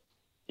us, but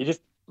he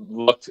just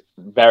looked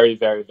very,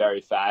 very,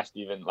 very fast,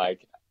 even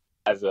like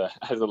as a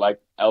like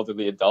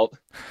elderly adult.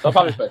 So I'll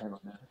probably put him on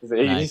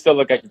there. He still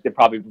looked like he could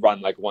probably run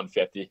like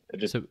 150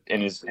 just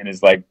in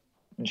his like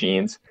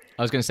jeans.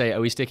 I was gonna say, are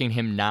we sticking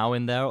him now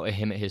in there or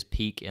him at his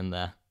peak in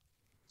there?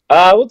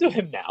 We'll do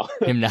him now.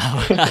 Him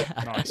now.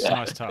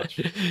 Nice touch.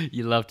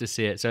 You love to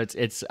see it. So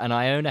it's an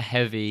Iona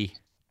heavy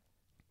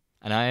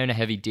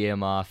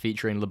DMR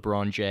featuring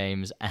LeBron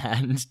James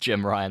and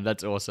Jim Ryan.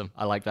 That's awesome.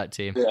 I like that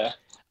team. Yeah.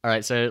 All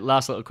right, so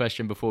last little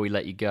question before we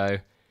let you go.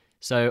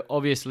 So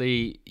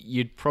obviously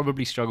you'd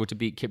probably struggle to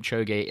beat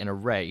Kipchoge in a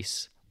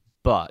race,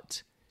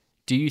 but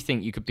do you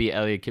think you could beat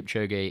Eliud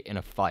Kipchoge in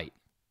a fight?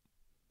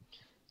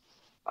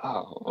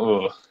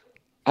 Oh,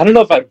 I don't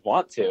know if I'd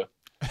want to.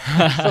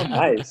 So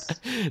nice.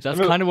 That's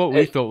kind of what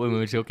we thought when we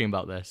were talking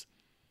about this.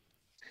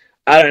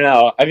 I don't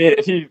know. I mean,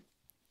 if he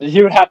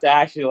would have to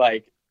actually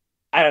like,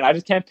 I don't know. I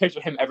just can't picture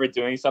him ever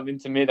doing something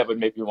to me that would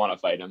make me want to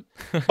fight him.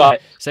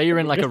 But say you're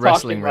in like a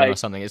wrestling ring or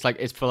something.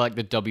 It's for like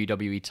the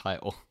WWE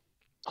title.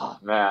 Oh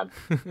man.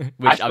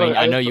 Which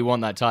I know you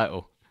want that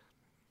title.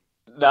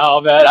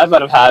 No, man, I'd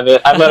let him have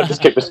it. I'd let him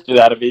just kick the shit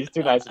out of me. He's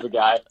too nice of a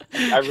guy.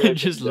 I really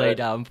just lay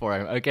down for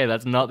him. Okay,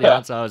 that's not the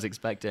answer I was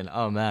expecting.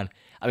 Oh man.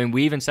 I mean,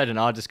 we even said in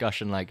our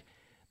discussion, like,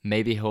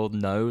 maybe he'll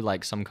know,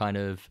 like, some kind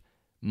of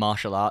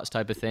martial arts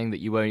type of thing that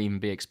you won't even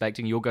be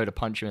expecting. You'll go to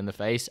punch him in the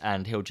face,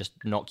 and he'll just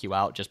knock you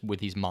out just with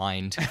his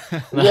mind.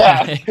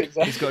 Yeah,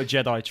 exactly. He's got a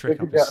Jedi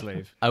trick up his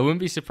sleeve. I wouldn't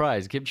be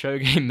surprised.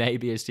 Kipchoge may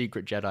be a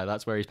secret Jedi.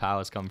 That's where his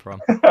powers come from.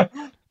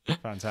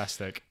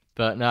 Fantastic.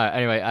 But no,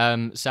 anyway,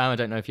 Sam, I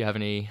don't know if you have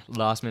any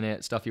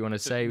last-minute stuff you want to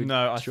say,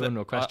 no, Sean,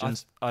 or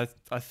questions. I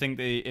think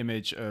the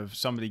image of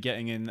somebody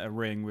getting in a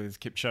ring with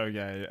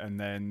Kipchoge and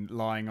then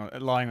lying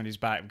on his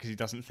back because he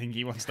doesn't think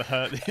he wants to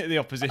hurt the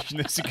opposition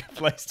is a good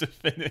place to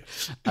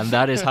finish. And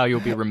that is how you'll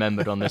be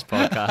remembered on this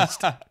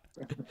podcast. All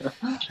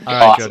right,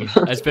 Awesome.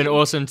 Jordan. It's been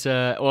awesome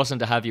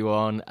to have you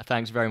on.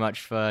 Thanks very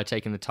much for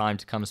taking the time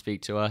to come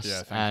speak to us.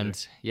 Yeah,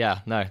 thank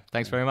you.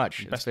 Thanks very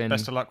much. Best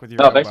of luck with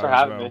your thanks for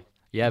having me.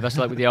 Yeah, best of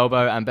luck with the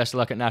elbow, and best of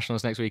luck at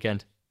Nationals next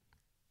weekend.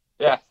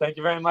 Yeah, thank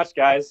you very much,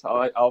 guys.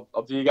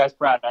 I'll do you guys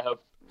proud, I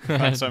hope.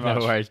 Thanks so much.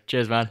 No worries.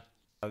 Cheers, man.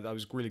 That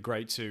was really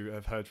great to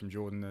have heard from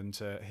Jordan and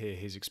to hear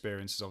his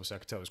experiences. Obviously, I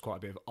could tell there was quite a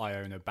bit of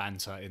Iona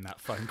banter in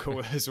that phone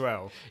call as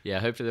well.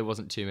 Yeah, hopefully there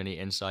wasn't too many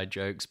inside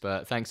jokes,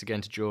 but thanks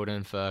again to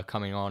Jordan for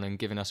coming on and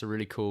giving us a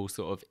really cool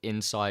sort of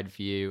inside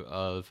view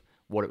of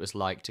what it was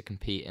like to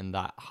compete in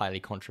that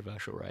highly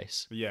controversial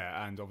race.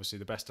 Yeah, and obviously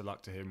the best of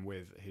luck to him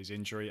with his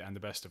injury and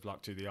the best of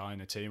luck to the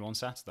Iona team on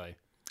Saturday.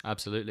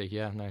 Absolutely,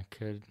 yeah. No,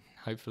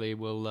 hopefully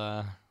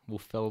we'll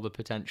fill the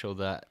potential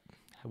that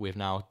we've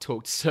now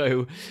talked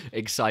so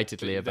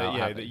excitedly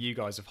about. That you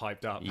guys have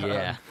hyped up.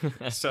 Yeah.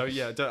 So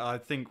yeah, I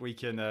think we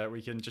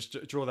can just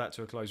draw that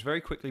to a close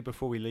very quickly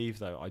before we leave.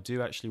 Though I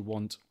do actually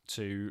want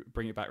to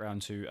bring it back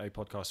around to a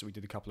podcast that we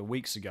did a couple of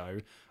weeks ago.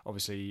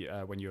 Obviously,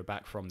 when you were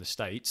back from the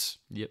States.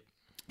 Yep.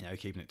 You know,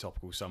 keeping it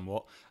topical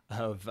somewhat,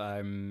 of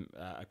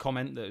a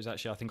comment that was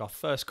actually, I think, our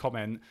first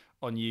comment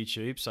on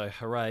YouTube. So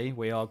hooray,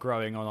 we are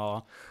growing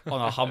on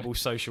our humble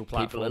social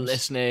platforms. People are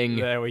listening.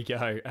 There we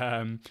go.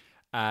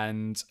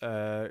 And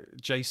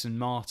Jason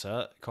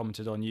Marta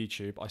commented on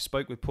YouTube, I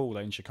spoke with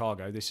Paula in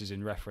Chicago. This is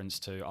in reference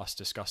to us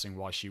discussing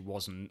why she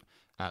wasn't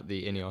at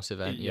the Ineos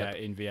event. Yeah,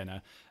 in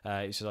Vienna.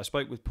 He says, I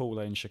spoke with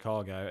Paula in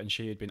Chicago and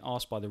she had been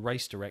asked by the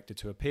race director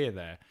to appear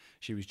there.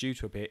 She was due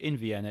to appear in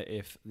Vienna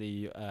if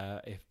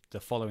the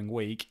following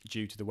week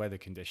due to the weather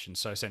conditions.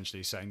 So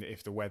essentially saying that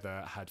if the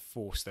weather had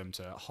forced them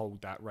to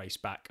hold that race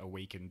back a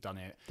week and done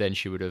it, then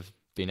she would have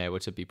been able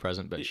to be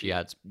present, but she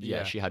had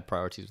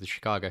priorities with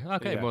Chicago.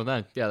 Okay, well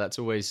then, that's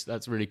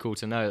really cool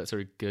to know. That's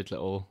a good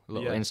little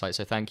insight.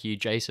 So thank you,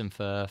 Jason,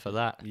 for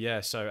that.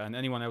 Yeah. So, and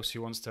anyone else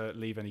who wants to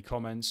leave any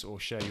comments or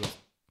share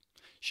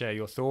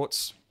your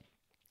thoughts.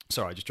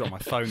 Sorry, I just dropped my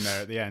phone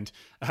there at the end.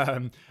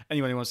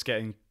 Anyone who wants to get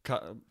in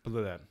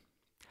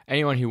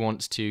Anyone who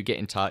wants to get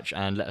in touch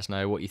and let us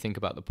know what you think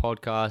about the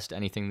podcast,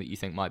 anything that you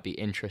think might be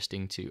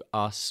interesting to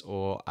us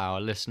or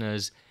our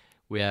listeners,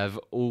 we have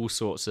all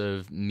sorts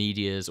of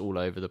medias all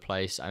over the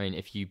place. I mean,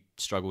 if you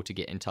struggle to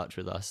get in touch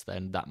with us,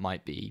 then that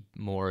might be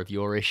more of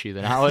your issue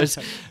than ours.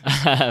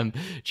 Let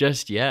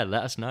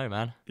us know,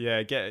 man.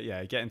 Get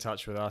in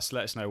touch with us.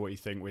 Let us know what you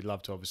think. We'd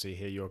love to obviously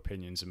hear your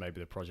opinions and maybe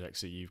the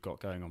projects that you've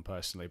got going on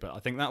personally. But I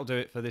think that'll do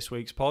it for this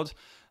week's pod.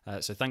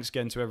 So thanks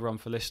again to everyone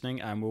for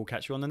listening, and we'll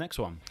catch you on the next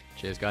one.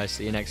 Cheers, guys.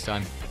 See you next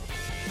time.